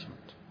encouragement.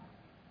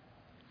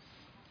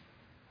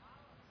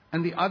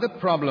 And the other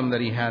problem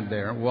that he had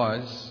there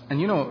was,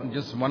 and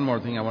just one more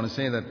thing I want to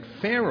say, that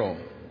Pharaoh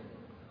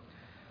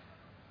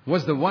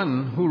was the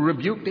one who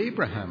rebuked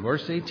Abraham.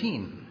 Verse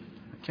 18.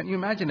 Can you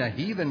imagine a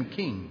heathen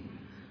king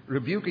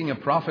rebuking a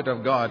prophet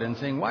of God and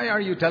saying, why are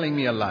you telling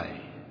me a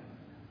lie?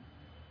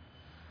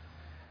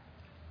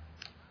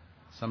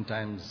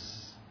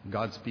 Sometimes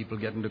God's people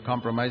get into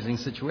compromising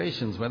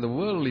situations where the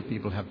worldly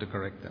people have to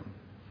correct them.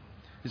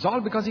 It's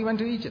all because he went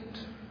to Egypt.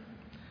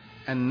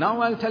 And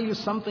now I'll tell you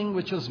something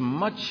which was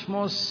much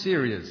more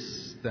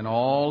serious than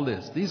all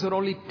this. These are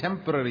only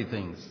temporary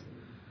things.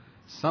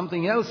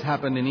 Something else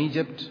happened in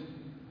Egypt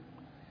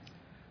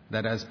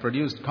that has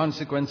produced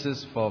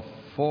consequences for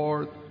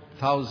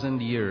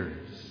 4,000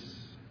 years.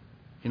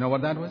 You know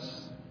what that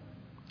was?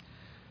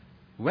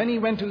 When he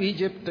went to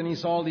Egypt and he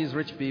saw all these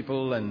rich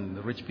people, and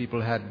the rich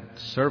people had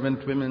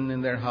servant women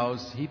in their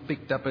house, he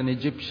picked up an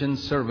Egyptian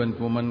servant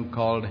woman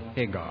called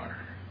Hagar.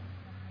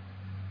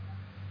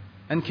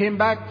 And came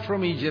back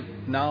from Egypt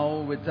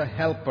now with a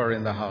helper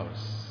in the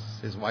house.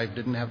 His wife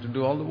didn't have to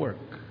do all the work.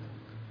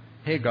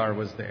 Hagar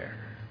was there.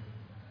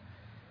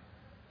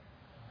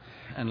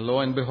 And lo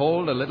and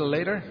behold, a little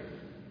later,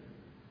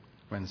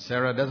 when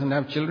Sarah doesn't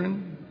have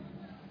children,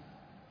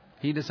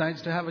 he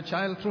decides to have a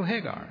child through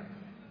Hagar.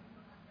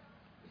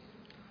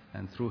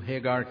 And through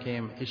Hagar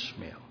came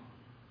Ishmael.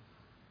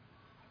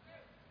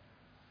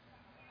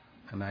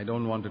 And I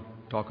don't want to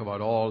talk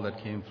about all that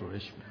came through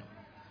Ishmael.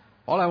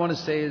 All I want to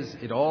say is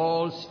it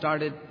all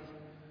started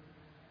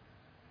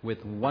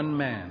with one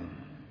man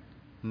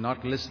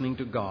not listening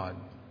to God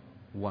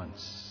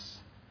once.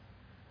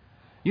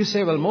 You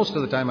say, well, most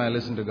of the time I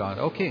listen to God.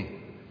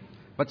 Okay.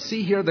 But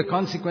see here the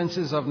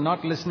consequences of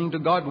not listening to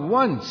God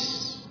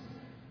once.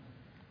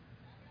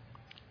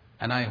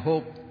 And I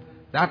hope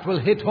that will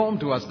hit home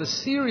to us, the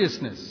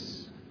seriousness.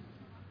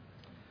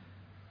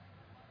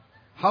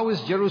 How is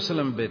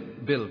Jerusalem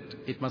built?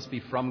 It must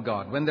be from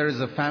God. When there is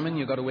a famine,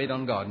 you've got to wait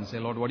on God and say,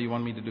 Lord, what do you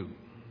want me to do?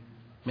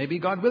 Maybe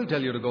God will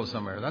tell you to go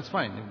somewhere. That's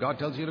fine. If God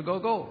tells you to go,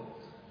 go.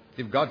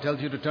 If God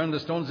tells you to turn the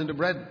stones into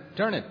bread,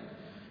 turn it.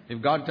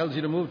 If God tells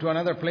you to move to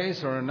another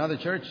place or another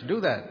church,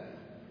 do that.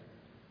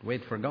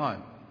 Wait for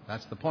God.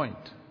 That's the point.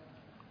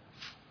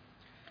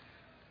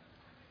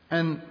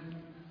 And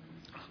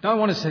now I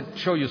want to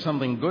show you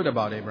something good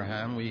about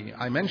Abraham.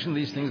 I mentioned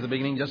these things at the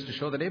beginning just to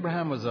show that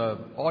Abraham was an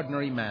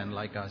ordinary man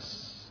like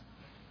us.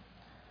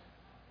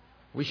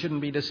 We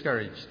shouldn't be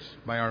discouraged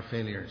by our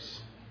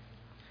failures.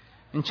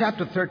 In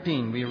chapter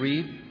 13 we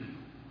read,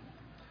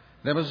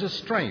 there was a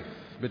strife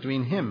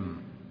between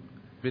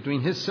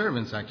his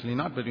servants actually,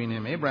 not between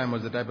him. Abraham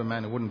was the type of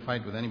man who wouldn't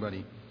fight with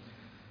anybody.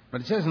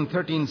 But it says in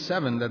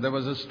 13:7 that there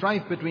was a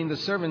strife between the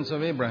servants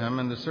of Abraham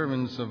and the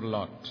servants of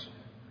Lot.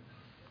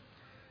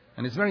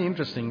 And it's very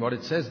interesting what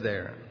it says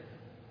there.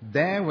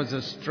 There was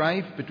a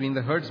strife between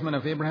the herdsmen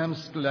of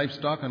Abraham's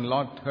livestock and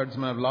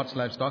herdsmen of Lot's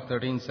livestock,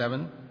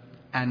 13:7.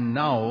 And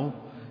now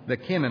the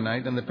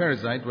Canaanite and the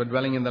Perizzite were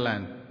dwelling in the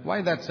land.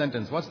 Why that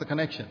sentence? What's the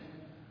connection?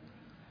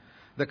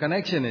 The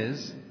connection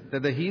is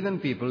that the heathen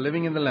people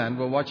living in the land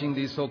were watching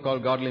these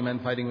so-called godly men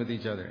fighting with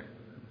each other.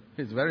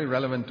 It's very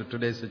relevant to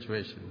today's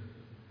situation.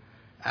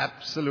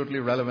 Absolutely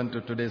relevant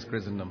to today's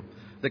Christendom.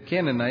 The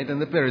Canaanite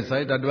and the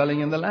Perizzite are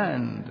dwelling in the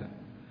land.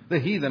 The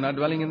heathen are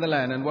dwelling in the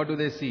land, and what do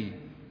they see?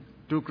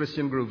 Two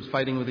Christian groups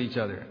fighting with each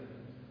other.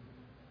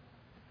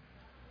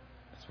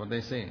 That's what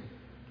they say.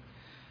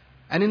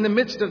 And in the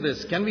midst of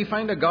this, can we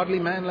find a godly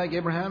man like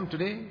Abraham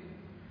today?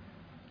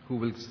 Who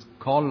will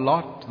call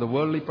Lot, the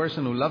worldly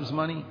person who loves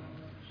money,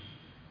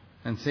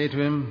 and say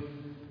to him,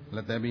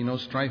 let there be no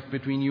strife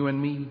between you and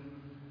me.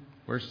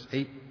 Verse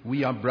 8,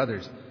 we are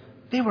brothers.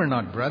 They were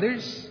not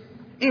brothers.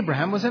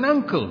 Abraham was an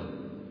uncle.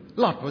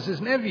 Lot was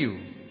his nephew.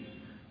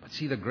 But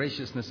see the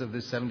graciousness of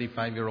this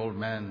 75-year-old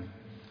man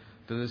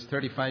to this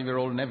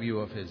 35-year-old nephew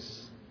of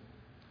his.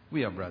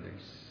 We are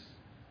brothers.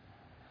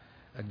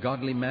 A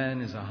godly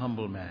man is a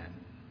humble man.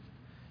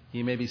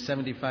 He may be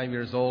 75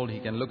 years old. He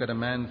can look at a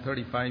man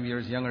 35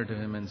 years younger to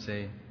him and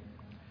say,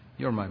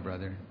 "You're my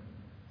brother.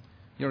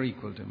 You're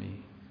equal to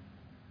me.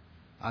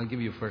 I'll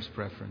give you first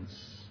preference.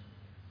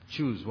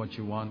 Choose what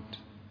you want."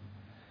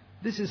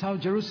 This is how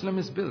Jerusalem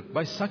is built,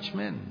 by such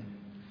men.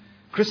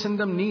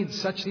 Christendom needs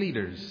such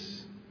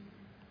leaders,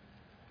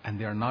 and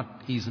they are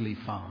not easily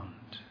found.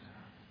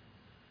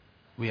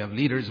 We have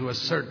leaders who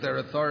assert their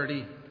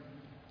authority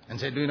and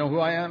say, "Do you know who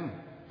I am?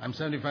 I'm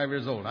 75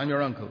 years old. I'm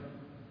your uncle.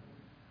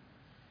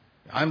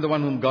 I'm the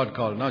one whom God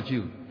called, not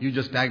you. You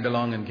just tagged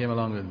along and came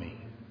along with me."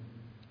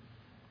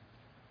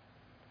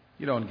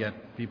 You don't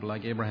get people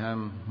like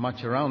Abraham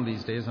much around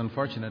these days,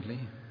 unfortunately.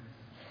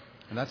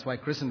 And that's why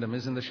Christendom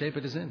is in the shape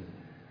it is in.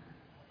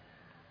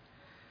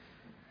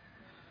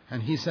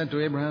 And he said to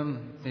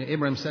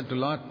Abraham said to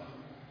Lot,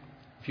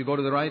 "If you go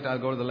to the right, I'll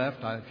go to the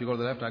left. If you go to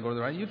the left, I'll go to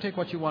the right. You take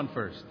what you want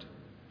first."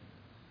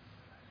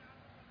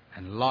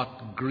 And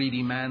Lot,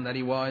 greedy man that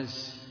he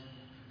was,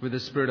 with the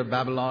spirit of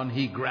Babylon,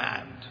 he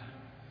grabbed.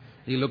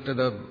 He looked at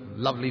the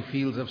lovely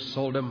fields of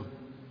Sodom,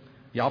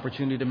 the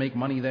opportunity to make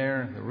money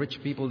there, the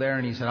rich people there,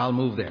 and he said, "I'll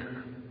move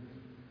there.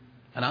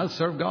 And I'll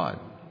serve God."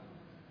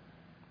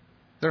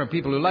 There are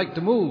people who like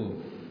to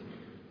move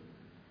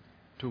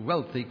to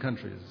wealthy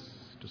countries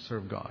to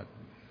serve God.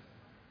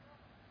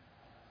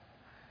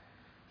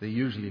 They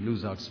usually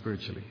lose out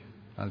spiritually.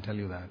 I'll tell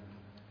you that.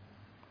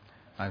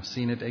 I've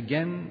seen it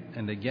again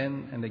and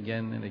again and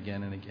again and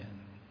again and again.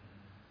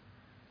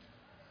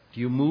 Do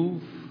you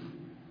move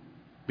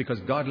because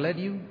God led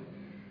you,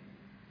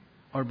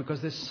 or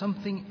because there's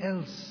something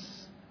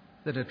else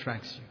that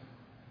attracts you?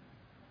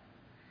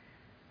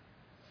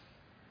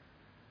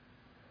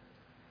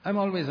 I'm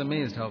always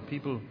amazed how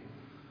people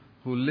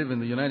who live in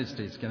the United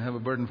States can have a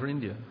burden for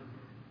India.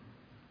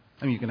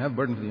 I mean, you can have a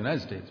burden for the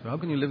United States, but how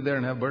can you live there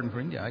and have a burden for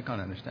India? I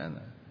can't understand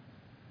that.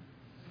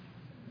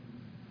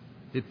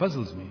 It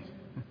puzzles me.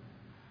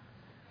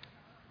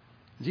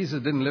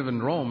 Jesus didn't live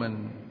in Rome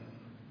and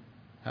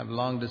have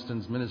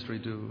long-distance ministry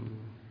to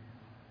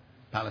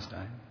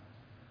Palestine.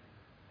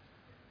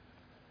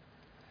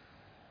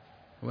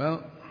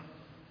 Well,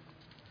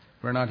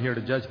 we're not here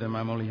to judge them.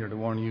 I'm only here to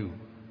warn you.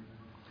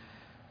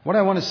 What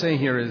I want to say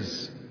here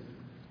is,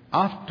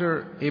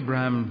 after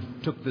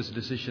Abraham took this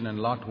decision and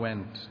Lot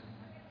went,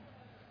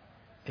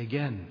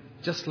 again,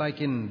 just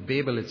like in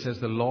Babel, it says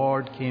the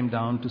Lord came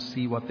down to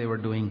see what they were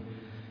doing.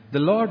 The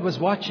Lord was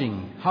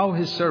watching how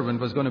his servant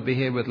was going to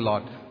behave with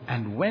Lot.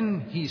 And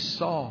when he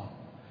saw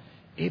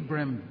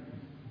Abraham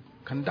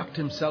conduct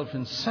himself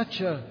in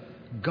such a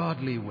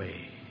godly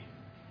way,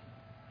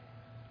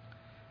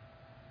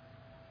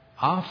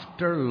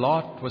 after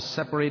Lot was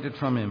separated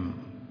from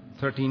him,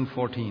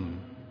 13:14,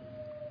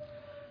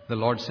 the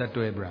Lord said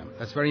to Abraham,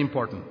 that's very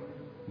important.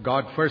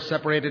 God first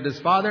separated his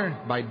father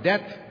by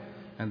death,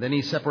 and then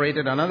he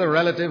separated another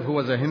relative who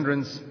was a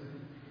hindrance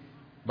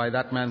by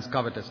that man's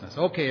covetousness.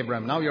 Okay,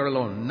 Abraham, now you're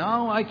alone.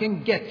 Now I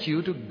can get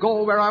you to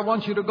go where I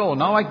want you to go.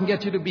 Now I can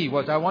get you to be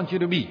what I want you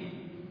to be.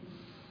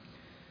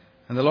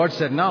 And the Lord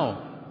said,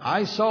 now,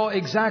 I saw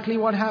exactly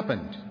what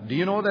happened. Do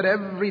you know that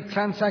every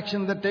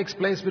transaction that takes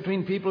place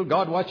between people,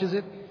 God watches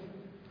it?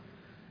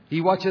 He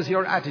watches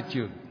your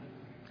attitude.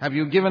 Have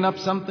you given up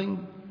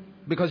something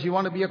because you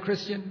want to be a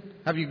Christian?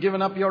 Have you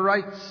given up your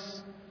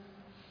rights?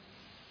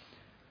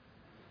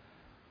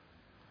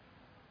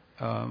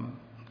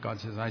 God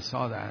says, I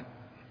saw that.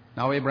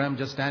 Now, Abraham,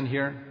 just stand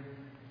here.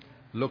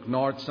 Look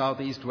north,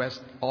 south, east,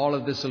 west. All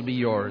of this will be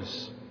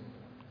yours.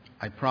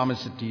 I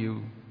promise it to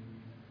you.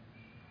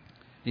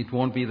 It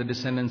won't be the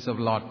descendants of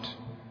Lot.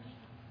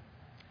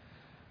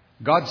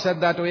 God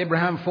said that to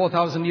Abraham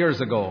 4,000 years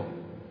ago.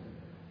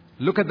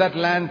 Look at that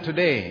land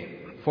today,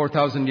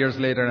 4,000 years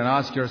later, and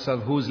ask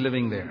yourself, who's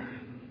living there?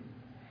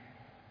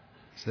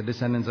 It's the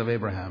descendants of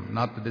Abraham,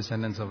 not the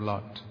descendants of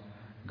Lot.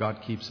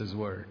 God keeps His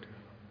word.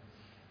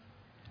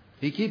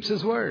 He keeps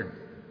His word.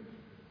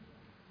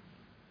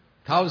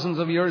 Thousands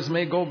of years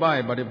may go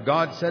by, but if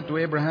God said to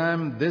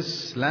Abraham,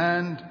 this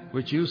land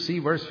which you see,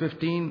 verse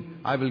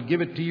 15, I will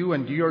give it to you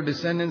and to your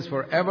descendants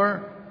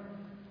forever,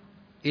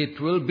 it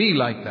will be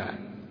like that.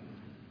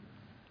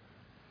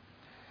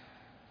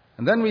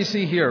 And then we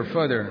see here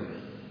further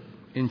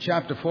in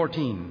chapter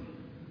 14,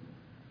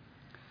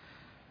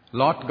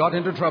 Lot got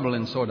into trouble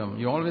in Sodom.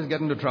 You always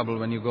get into trouble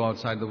when you go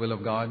outside the will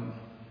of God.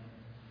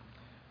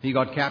 He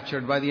got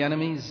captured by the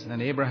enemies,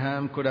 and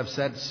Abraham could have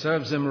said,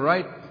 serves him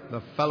right.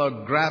 The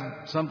fellow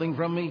grabbed something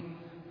from me,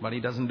 but he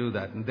doesn't do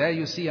that. And there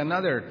you see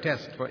another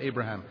test for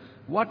Abraham.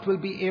 What will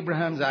be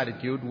Abraham's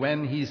attitude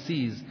when he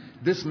sees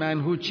this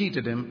man who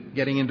cheated him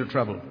getting into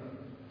trouble?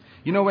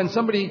 You know, when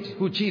somebody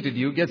who cheated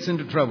you gets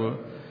into trouble,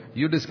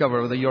 you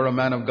discover whether you're a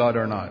man of God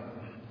or not.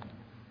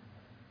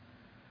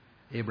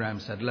 Abraham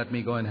said, let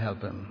me go and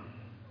help him.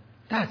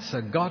 That's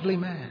a godly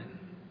man.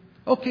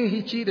 Okay,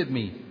 he cheated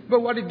me.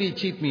 But what did he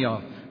cheat me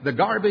of? The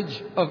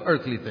garbage of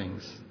earthly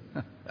things.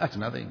 That's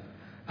nothing.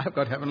 I've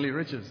got heavenly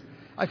riches.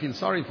 I feel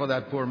sorry for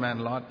that poor man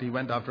Lot. He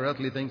went after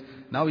earthly things.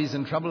 Now he's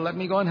in trouble. Let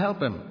me go and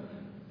help him.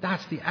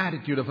 That's the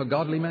attitude of a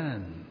godly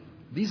man.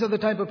 These are the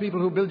type of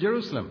people who build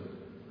Jerusalem.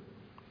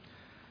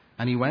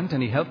 And he went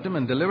and he helped him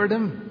and delivered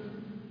him.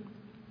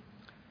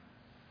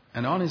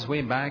 And on his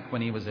way back,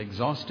 when he was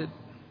exhausted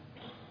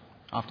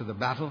after the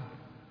battle,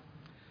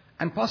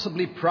 and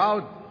possibly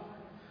proud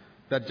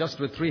that just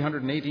with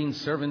 318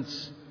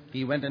 servants,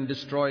 he went and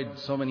destroyed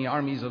so many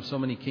armies of so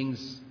many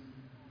kings,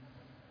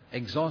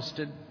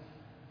 exhausted,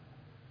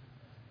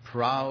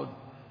 proud,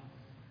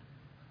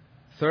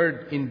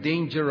 third, in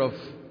danger of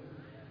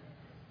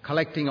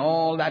collecting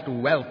all that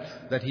wealth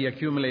that he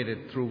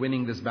accumulated through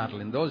winning this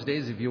battle. In those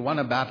days, if you won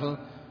a battle,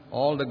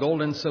 all the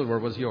gold and silver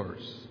was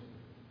yours.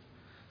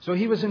 So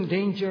he was in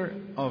danger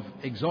of,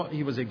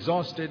 he was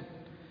exhausted.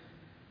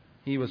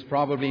 He was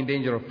probably in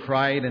danger of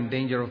pride and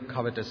danger of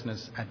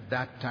covetousness. At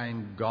that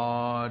time,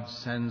 God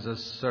sends a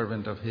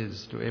servant of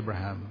his to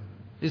Abraham.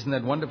 Isn't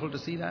that wonderful to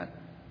see that?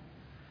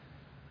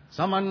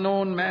 Some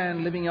unknown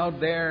man living out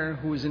there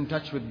who is in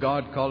touch with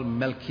God called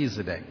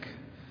Melchizedek.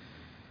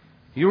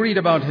 You read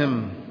about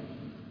him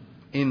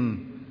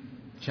in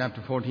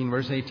chapter 14,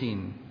 verse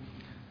 18.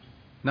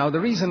 Now, the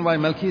reason why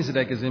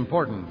Melchizedek is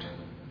important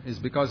is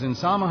because in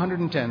Psalm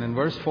 110 and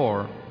verse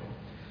 4,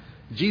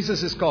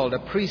 Jesus is called a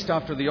priest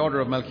after the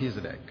order of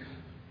Melchizedek.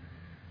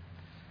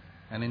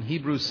 And in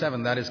Hebrews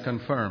 7, that is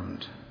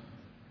confirmed.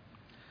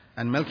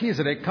 And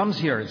Melchizedek comes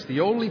here. It's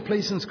the only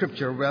place in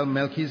Scripture where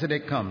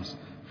Melchizedek comes.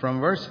 From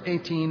verse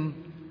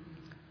 18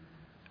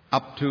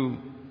 up to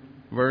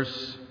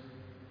verse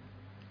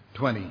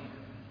 20.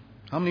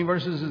 How many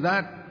verses is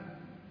that?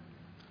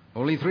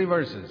 Only 3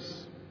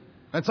 verses.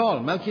 That's all.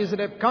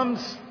 Melchizedek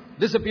comes,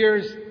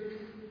 disappears,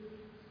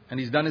 and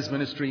he's done his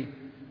ministry.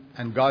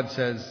 And God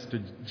says to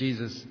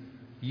Jesus,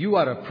 you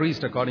are a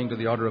priest according to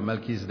the order of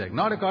Melchizedek,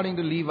 not according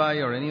to Levi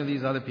or any of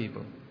these other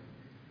people.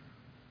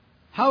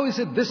 How is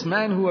it this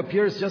man who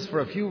appears just for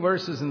a few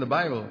verses in the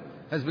Bible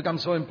has become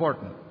so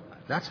important?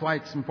 That's why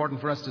it's important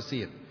for us to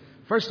see it.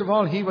 First of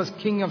all, he was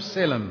king of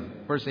Salem,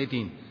 verse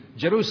 18.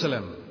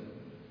 Jerusalem.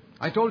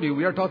 I told you,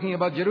 we are talking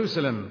about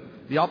Jerusalem,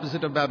 the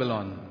opposite of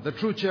Babylon, the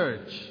true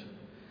church.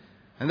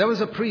 And there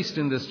was a priest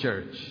in this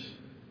church.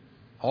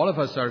 All of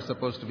us are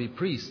supposed to be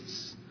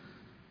priests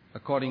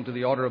according to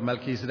the order of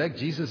Melchizedek.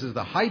 Jesus is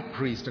the high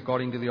priest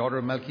according to the order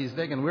of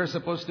Melchizedek, and we're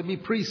supposed to be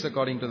priests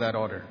according to that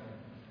order.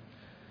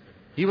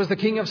 He was the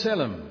king of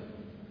Salem.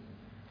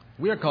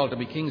 We are called to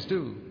be kings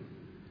too.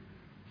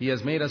 He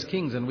has made us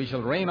kings, and we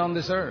shall reign on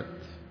this earth.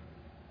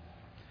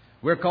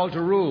 We're called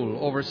to rule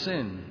over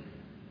sin.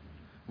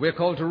 We're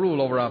called to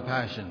rule over our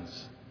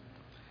passions.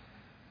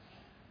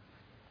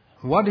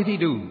 What did he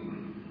do?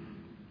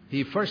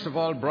 He first of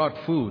all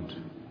brought food.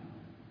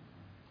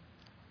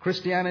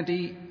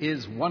 Christianity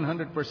is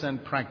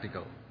 100%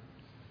 practical.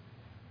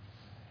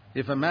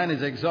 If a man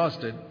is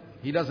exhausted,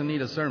 he doesn't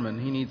need a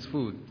sermon, he needs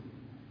food.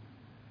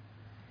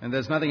 And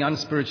there's nothing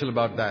unspiritual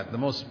about that. The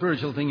most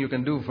spiritual thing you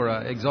can do for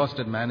an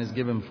exhausted man is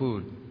give him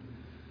food.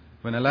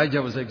 When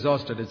Elijah was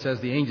exhausted, it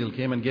says the angel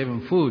came and gave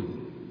him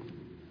food.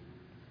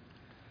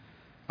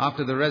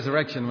 After the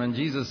resurrection, when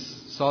Jesus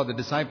saw the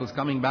disciples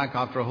coming back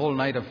after a whole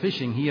night of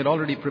fishing, he had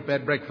already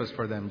prepared breakfast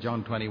for them,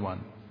 John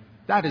 21.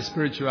 That is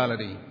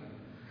spirituality.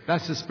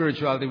 That's the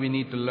spirituality we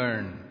need to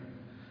learn.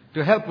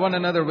 To help one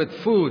another with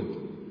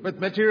food, with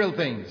material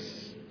things,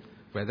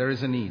 where there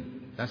is a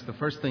need. That's the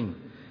first thing,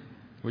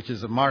 which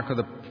is a mark of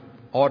the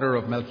order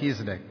of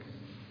Melchizedek.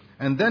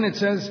 And then it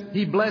says,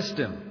 he blessed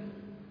him.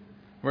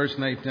 Verse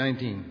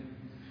 19.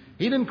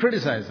 He didn't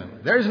criticize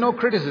him. There's no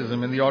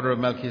criticism in the order of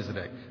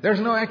Melchizedek.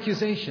 There's no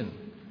accusation.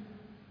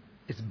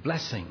 It's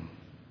blessing.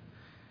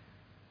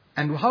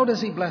 And how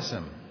does he bless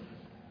him?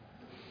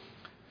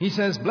 He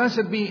says,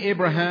 blessed be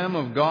Abraham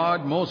of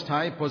God, Most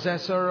High,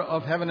 possessor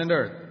of heaven and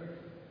earth.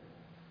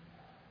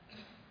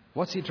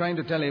 What's he trying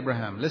to tell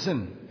Abraham?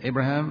 Listen,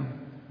 Abraham,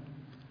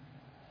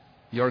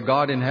 your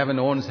God in heaven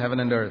owns heaven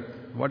and earth.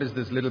 What is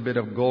this little bit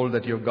of gold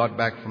that you've got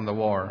back from the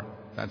war?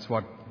 That's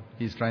what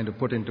he's trying to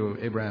put into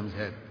Abraham's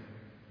head,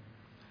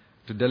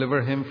 to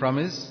deliver him from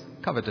his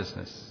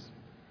covetousness.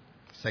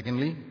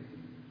 Secondly,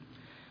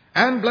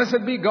 and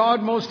blessed be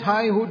God Most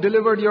High, who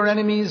delivered your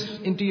enemies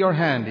into your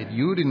hand.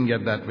 You didn't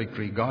get that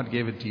victory. God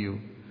gave it to you,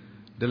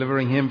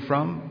 delivering him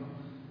from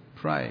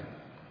pride.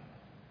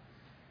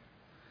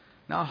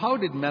 Now, how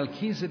did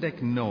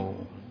Melchizedek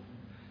know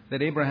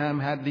that Abraham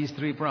had these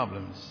 3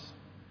 problems?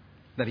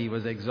 That he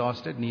was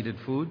exhausted, needed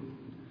food,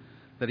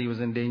 that he was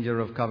in danger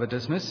of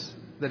covetousness,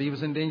 that he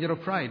was in danger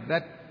of pride.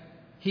 That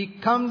he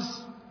comes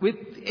with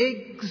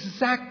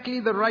exactly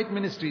the right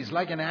ministries,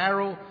 like an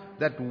arrow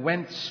that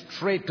went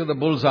straight to the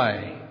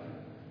bullseye.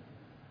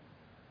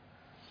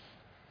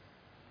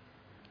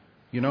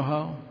 You know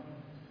how?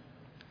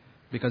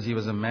 Because he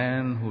was a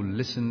man who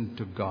listened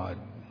to God,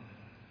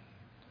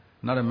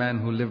 not a man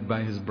who lived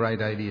by his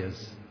bright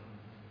ideas.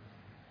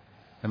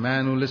 A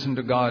man who listened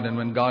to God, and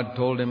when God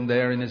told him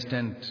there in his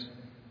tent,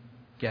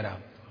 get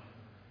up,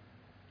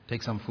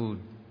 take some food.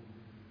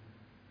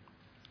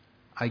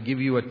 I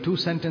give you a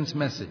 2-sentence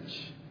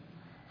message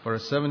for a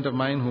servant of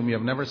mine whom you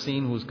have never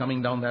seen, who's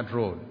coming down that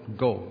road.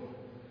 Go.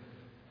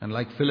 And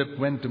like Philip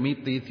went to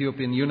meet the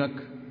Ethiopian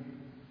eunuch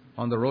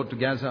on the road to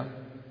Gaza,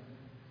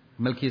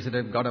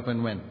 Melchizedek got up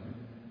and went,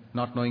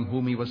 not knowing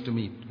whom he was to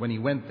meet. When he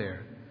went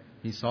there,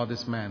 he saw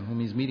this man whom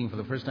he's meeting for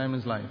the first time in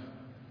his life.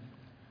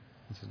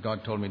 He says,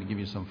 God told me to give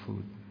you some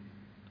food.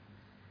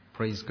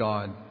 Praise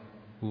God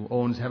who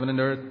owns heaven and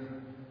earth.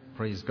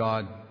 Praise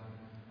God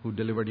who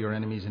delivered your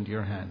enemies into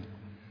your hand.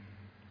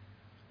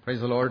 Praise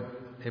the Lord.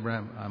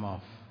 Abraham, I'm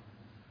off.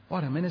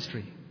 What a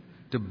ministry.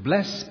 To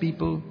bless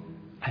people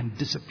and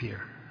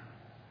disappear.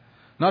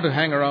 Not to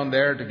hang around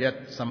there to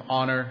get some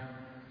honor.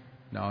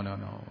 No.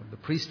 The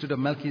priesthood of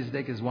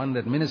Melchizedek is one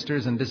that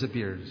ministers and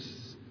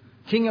disappears.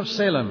 King of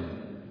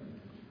Salem,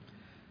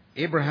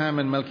 Abraham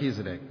and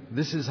Melchizedek.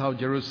 This is how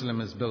Jerusalem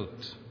is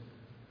built.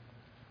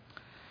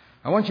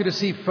 I want you to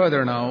see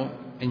further now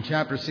in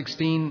chapter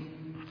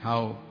 16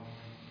 how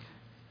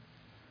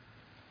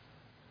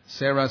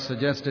Sarah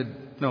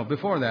suggested,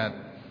 before that,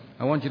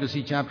 I want you to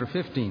see chapter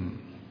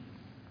 15,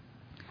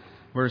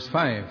 verse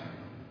 5.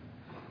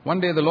 One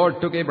day the Lord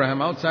took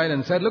Abraham outside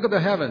and said, look at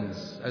the heavens,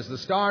 as the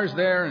stars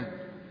there, and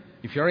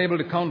if you're able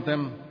to count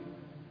them,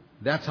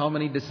 that's how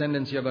many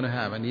descendants you're going to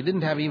have. And he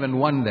didn't have even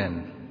one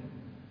then.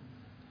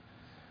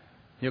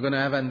 You're going to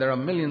have, and there are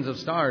millions of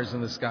stars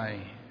in the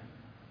sky.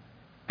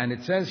 And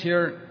it says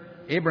here,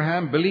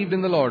 Abraham believed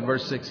in the Lord,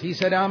 verse 6. He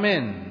said,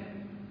 Amen.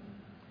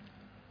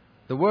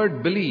 The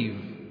word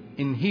believe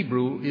in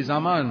Hebrew is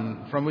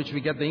aman, from which we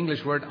get the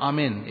English word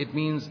amen. It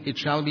means it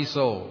shall be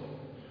so.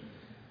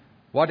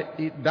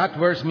 That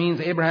verse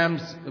means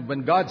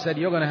when God said,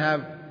 you're going to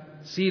have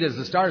seed as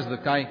the stars of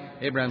the sky,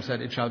 Abraham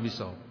said, it shall be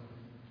so.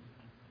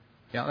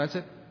 Yeah, that's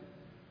it.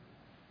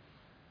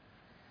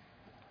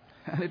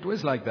 And it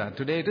was like that.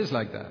 Today it is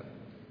like that.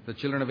 The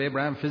children of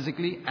Abraham,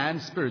 physically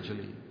and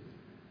spiritually,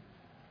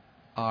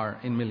 are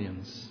in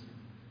millions.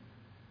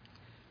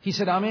 He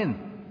said,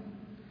 Amen.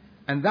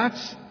 And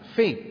that's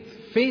faith.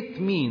 Faith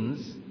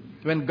means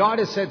when God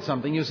has said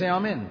something, you say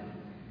Amen.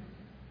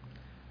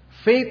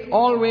 Faith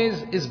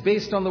always is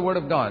based on the Word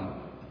of God.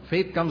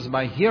 Faith comes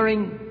by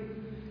hearing,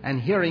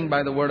 and hearing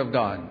by the Word of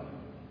God.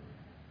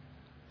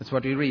 That's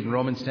what we read in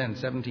Romans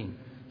 10:17.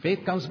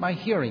 Faith comes by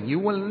hearing. You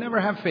will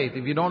never have faith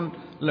if you don't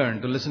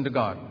learn to listen to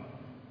God.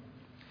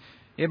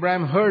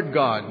 Abraham heard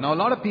God. Now a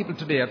lot of people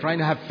today are trying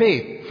to have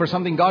faith for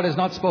something God has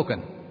not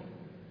spoken.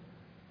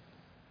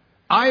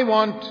 I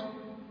want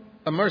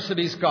a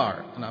Mercedes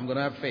car, and I'm going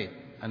to have faith.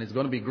 And it's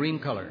going to be green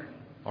color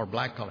or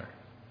black color.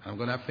 I'm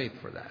going to have faith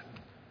for that.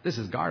 This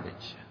is garbage.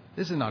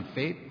 This is not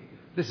faith.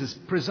 This is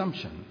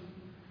presumption.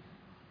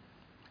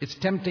 It's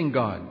tempting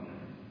God.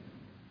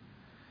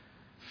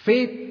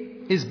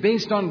 Faith is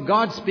based on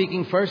God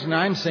speaking first, and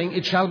I'm saying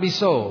it shall be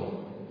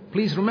so.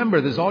 Please remember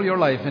this all your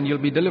life, and you'll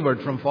be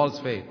delivered from false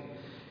faith.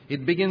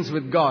 It begins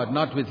with God,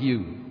 not with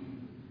you.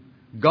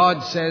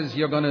 God says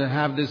you're going to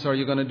have this or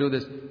you're going to do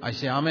this. I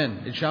say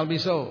Amen. It shall be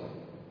so.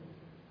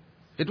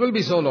 It will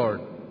be so, Lord.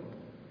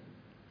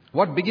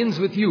 What begins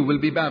with you will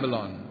be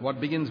Babylon. What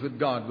begins with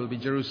God will be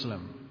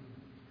Jerusalem.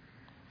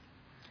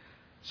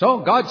 So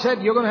God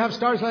said, you're going to have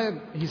stars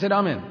like... He said,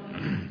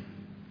 Amen.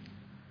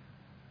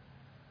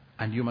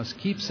 And you must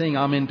keep saying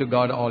Amen to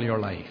God all your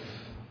life.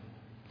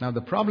 Now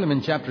the problem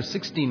in chapter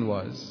 16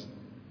 was,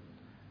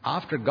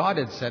 after God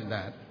had said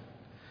that,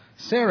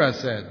 Sarah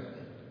said,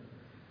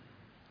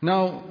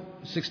 now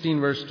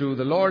 16 verse 2,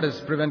 the Lord has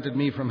prevented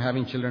me from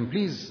having children.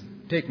 Please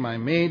take my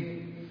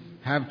maid,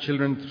 have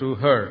children through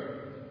her.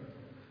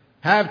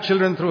 Have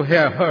children through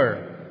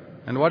her.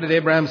 And what did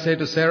Abraham say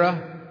to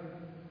Sarah?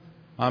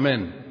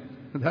 Amen.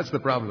 That's the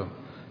problem.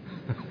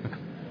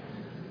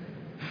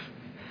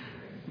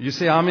 You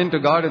say Amen to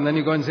God and then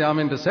you go and say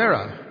Amen to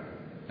Sarah.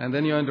 And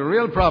then you're into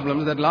real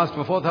problems that last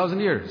for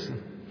 4,000 years.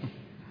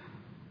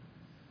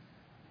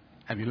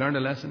 Have you learned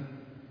a lesson?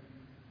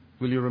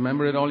 Will you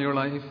remember it all your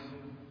life?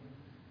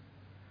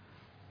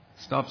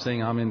 Stop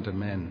saying Amen to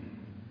men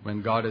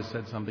when God has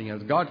said something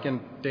else. God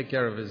can take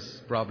care of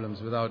his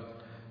problems without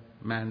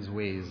man's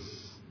ways.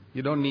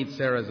 You don't need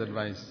Sarah's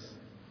advice.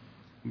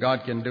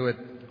 God can do it.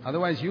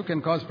 Otherwise, you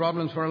can cause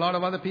problems for a lot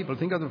of other people.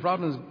 Think of the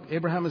problems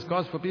Abraham has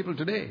caused for people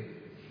today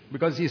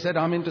because he said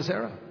Amen to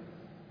Sarah.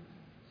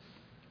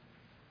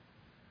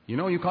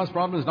 You cause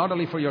problems not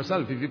only for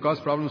yourself. If you cause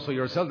problems for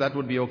yourself, that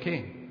would be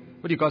okay.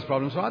 But you cause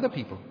problems for other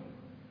people.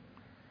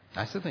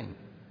 That's the thing.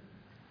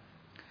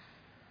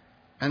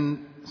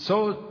 And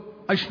so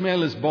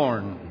Ishmael is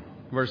born,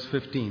 verse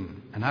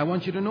 15. And I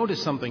want you to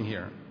notice something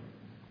here.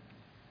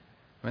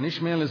 When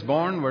Ishmael is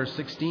born, verse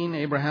 16,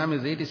 Abraham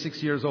is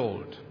 86 years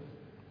old.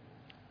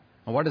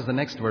 Now what does the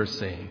next verse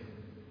say?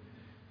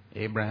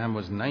 Abraham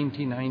was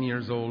 99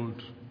 years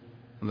old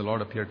when the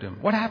Lord appeared to him.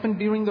 What happened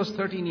during those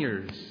 13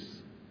 years?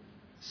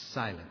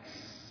 Silence.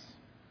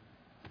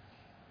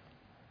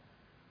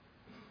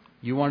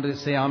 You wanted to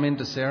say Amen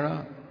to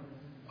Sarah?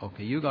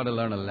 Okay, you got to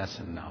learn a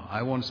lesson now.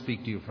 I won't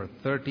speak to you for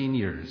 13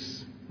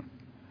 years.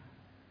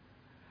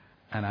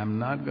 And I'm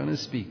not going to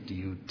speak to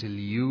you till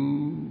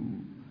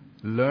you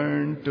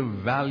Learn to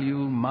value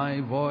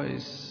my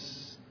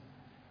voice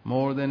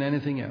more than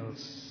anything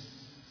else.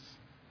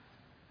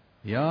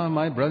 Yeah,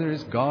 my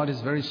brothers, God is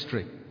very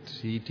strict.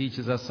 He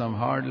teaches us some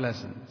hard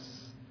lessons.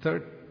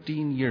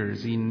 13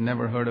 years he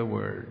never heard a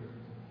word.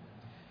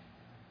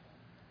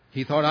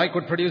 He thought I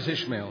could produce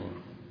Ishmael.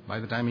 By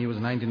the time he was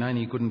 99,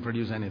 he couldn't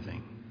produce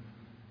anything.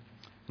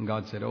 And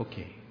God said,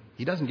 okay.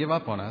 He doesn't give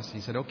up on us.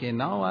 He said, okay,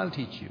 now I'll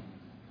teach you.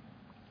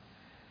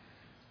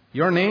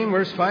 Your name,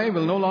 verse 5,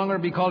 will no longer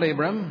be called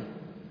Abram,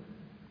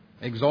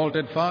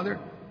 exalted father,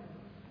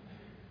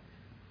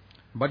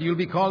 but you'll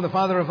be called the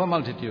father of a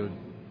multitude.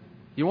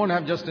 You won't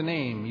have just a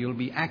name. You'll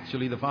be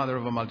actually the father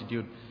of a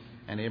multitude.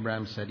 And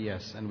Abraham said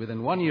yes. And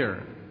within 1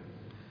 year,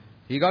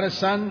 he got a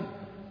son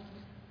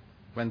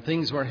when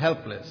things were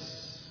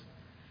helpless.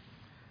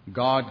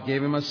 God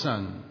gave him a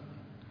son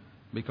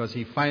because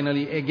he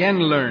finally again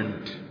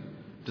learned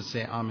to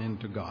say amen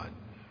to God.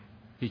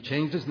 He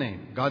changed his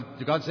name. God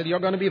said, you're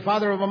going to be a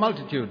father of a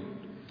multitude.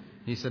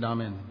 He said,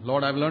 amen.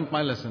 Lord, I've learned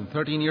my lesson.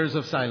 13 years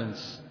of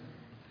silence.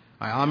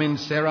 I amened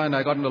Sarah and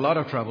I got into a lot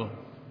of trouble.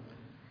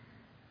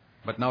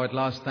 But now at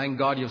last, thank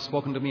God you've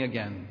spoken to me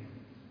again.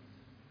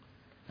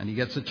 And he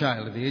gets a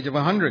child at the age of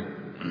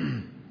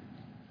 100.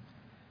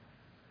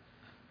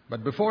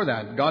 But before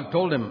that, God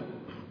told him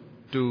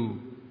to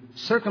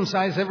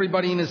circumcise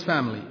everybody in his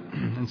family.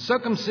 And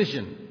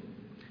circumcision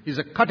is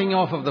a cutting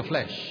off of the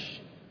flesh.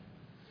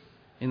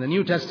 In the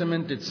New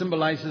Testament, it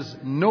symbolizes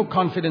no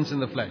confidence in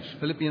the flesh.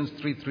 Philippians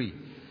 3:3.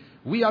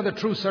 We are the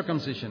true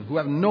circumcision who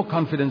have no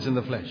confidence in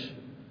the flesh.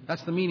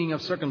 That's the meaning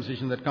of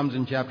circumcision that comes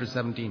in chapter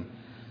 17.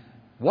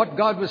 What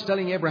God was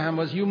telling Abraham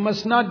was, you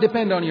must not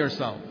depend on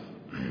yourself.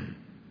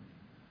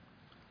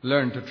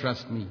 Learn to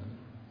trust me.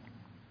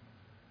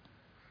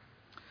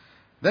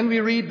 Then we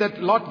read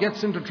that Lot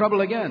gets into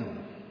trouble again.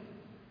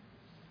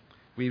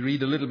 We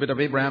read a little bit of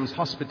Abraham's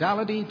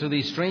hospitality to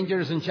these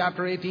strangers in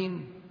chapter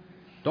 18.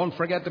 Don't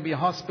forget to be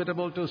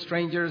hospitable to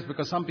strangers,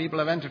 because some people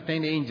have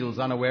entertained angels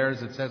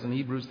unawares, it says in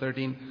Hebrews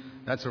 13.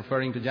 That's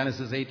referring to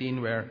Genesis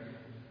 18, where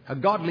a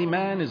godly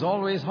man is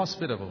always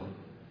hospitable,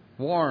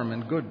 warm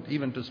and good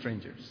even to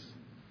strangers.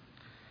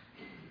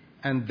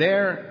 And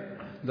there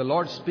the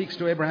Lord speaks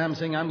to Abraham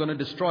saying, I'm going to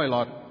destroy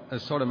Lot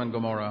as Sodom and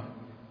Gomorrah.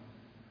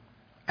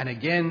 And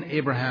again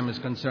Abraham is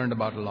concerned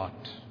about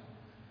Lot.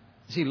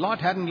 See,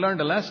 Lot hadn't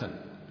learned a lesson.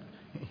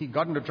 He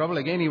got into trouble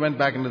again. He went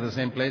back into the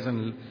same place.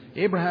 And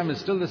Abraham is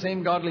still the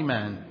same godly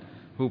man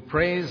who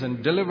prays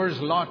and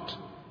delivers Lot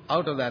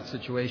out of that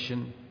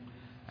situation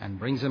and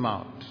brings him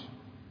out.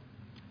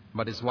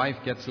 But his wife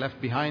gets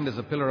left behind as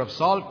a pillar of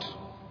salt.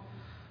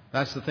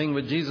 That's the thing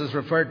which Jesus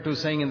referred to,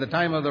 saying in the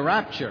time of the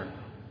rapture,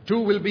 two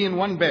will be in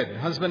one bed,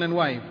 husband and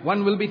wife.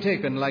 One will be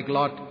taken like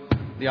Lot,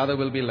 the other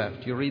will be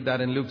left. You read that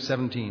in Luke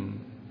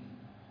 17.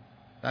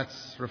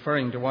 That's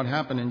referring to what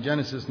happened in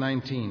Genesis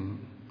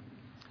 19.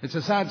 It's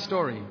a sad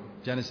story,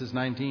 Genesis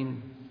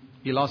 19.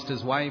 He lost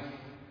his wife.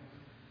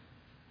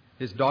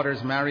 His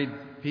daughters married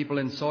people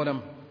in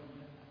Sodom.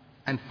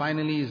 And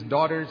finally his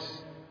daughters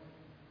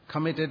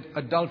committed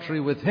adultery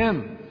with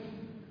him.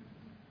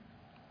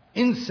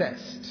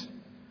 Incest.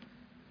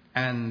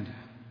 And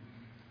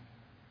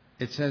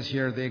it says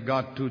here they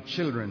got 2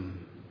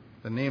 children.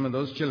 The name of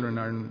those children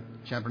are in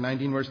chapter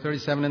 19, verse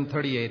 37 and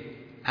 38.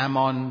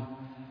 Ammon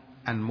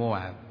and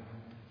Moab,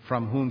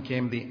 from whom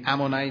came the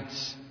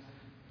Ammonites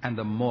and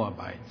the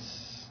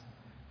Moabites.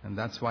 And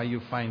that's why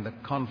you find the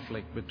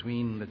conflict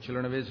between the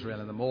children of Israel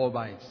and the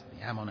Moabites,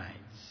 the Ammonites,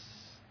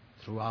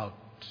 throughout.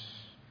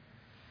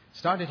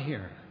 Started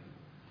here,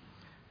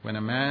 when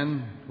a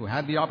man who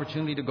had the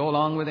opportunity to go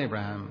along with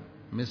Abraham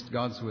missed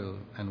God's will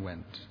and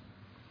went.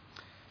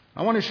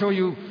 I want to show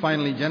you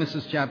finally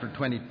Genesis chapter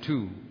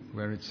 22,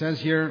 where it says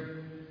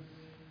here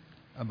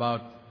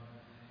about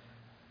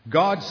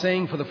God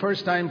saying for the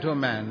first time to a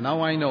man,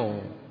 now I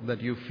know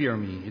that you fear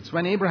me. It's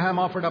when Abraham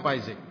offered up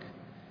Isaac.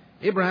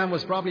 Abraham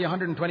was probably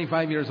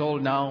 125 years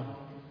old now.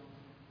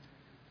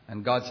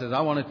 And God says,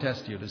 I want to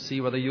test you to see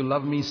whether you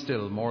love me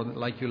still more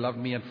like you loved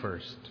me at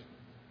first.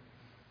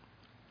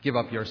 Give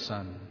up your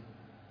son.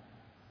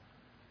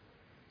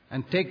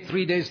 And take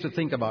 3 days to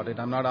think about it.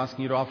 I'm not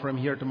asking you to offer him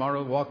here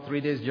tomorrow. Walk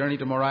 3 days journey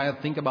to Moriah.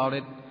 Think about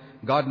it.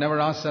 God never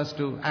asks us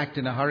to act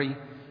in a hurry.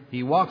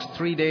 He walks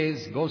 3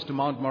 days, goes to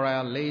Mount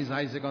Moriah, lays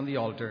Isaac on the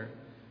altar,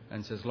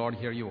 and says, Lord,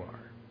 here you are.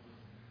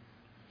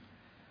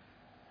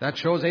 That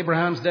shows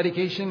Abraham's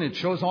dedication. It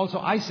shows also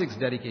Isaac's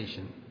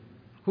dedication.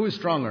 Who is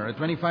stronger, a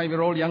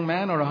 25-year-old young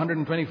man or a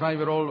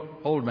 125-year-old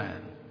old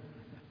man?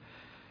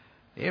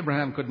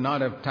 Abraham could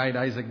not have tied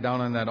Isaac down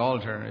on that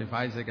altar if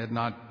Isaac had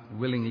not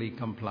willingly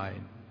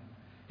complied.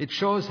 It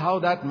shows how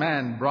that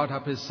man brought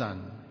up his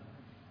son.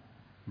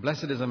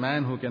 Blessed is a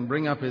man who can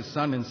bring up his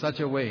son in such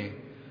a way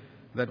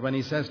that when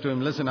he says to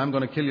him, listen, I'm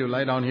going to kill you,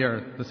 lie down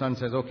here, the son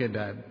says, okay,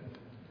 Dad.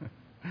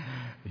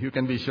 You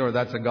can be sure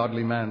that's a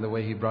godly man, the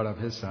way he brought up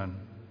his son.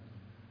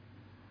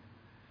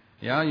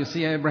 Yeah, you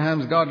see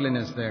Abraham's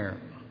godliness there.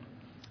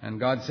 And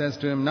God says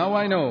to him, now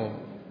I know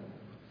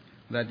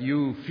that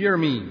you fear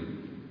me,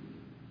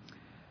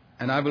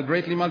 and I will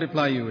greatly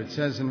multiply you. It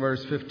says in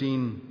verse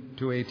 15,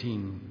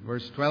 2:18.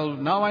 Verse 12,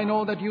 now I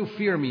know that you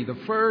fear me. The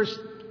first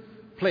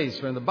place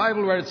in the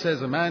Bible where it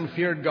says a man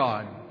feared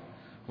God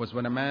was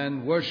when a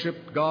man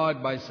worshipped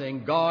God by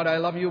saying, God, I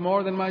love you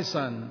more than my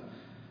son.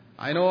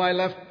 I know I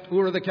left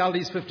Ur of the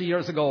Chaldees 50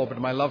 years ago, but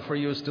my love for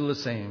you is still the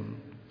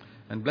same.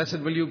 And blessed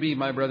will you be,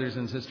 my brothers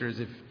and sisters,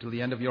 if till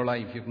the end of your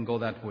life you can go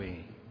that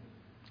way.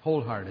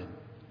 Wholehearted,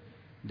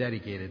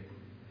 dedicated.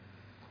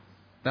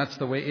 That's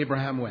the way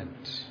Abraham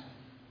went.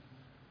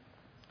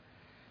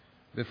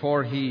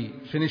 Before he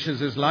finishes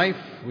his life,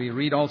 we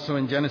read also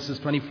in Genesis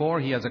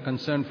 24, he has a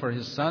concern for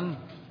his son.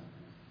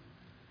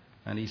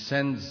 And he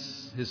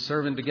sends his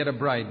servant to get a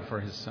bride for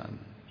his son.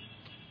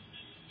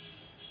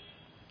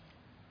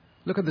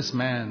 Look at this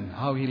man,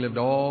 how he lived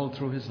all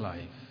through his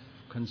life,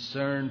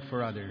 concerned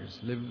for others,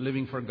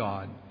 living for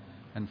God,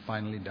 and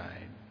finally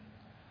died.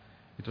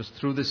 It was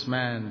through this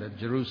man that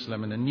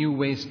Jerusalem and a new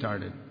way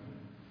started.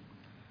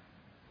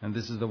 And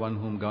this is the one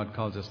whom God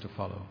calls us to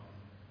follow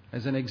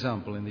as an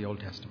example in the Old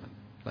Testament.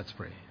 Let's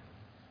pray.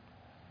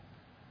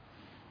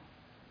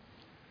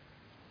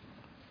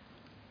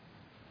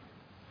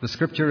 The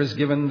Scripture is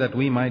given that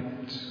we might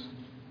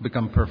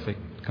become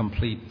perfect,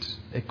 complete,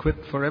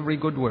 equipped for every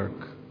good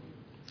work.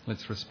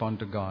 Let's respond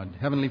to God.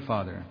 Heavenly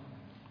Father,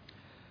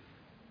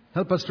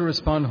 help us to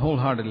respond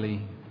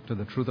wholeheartedly to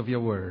the truth of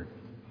your word,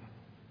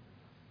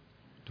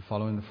 to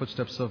follow in the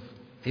footsteps of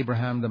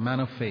Abraham, the man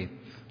of faith,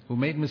 who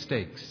made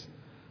mistakes,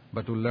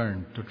 but who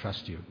learned to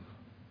trust you.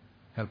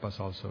 Help us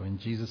also in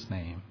Jesus'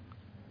 name.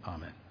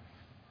 Amen.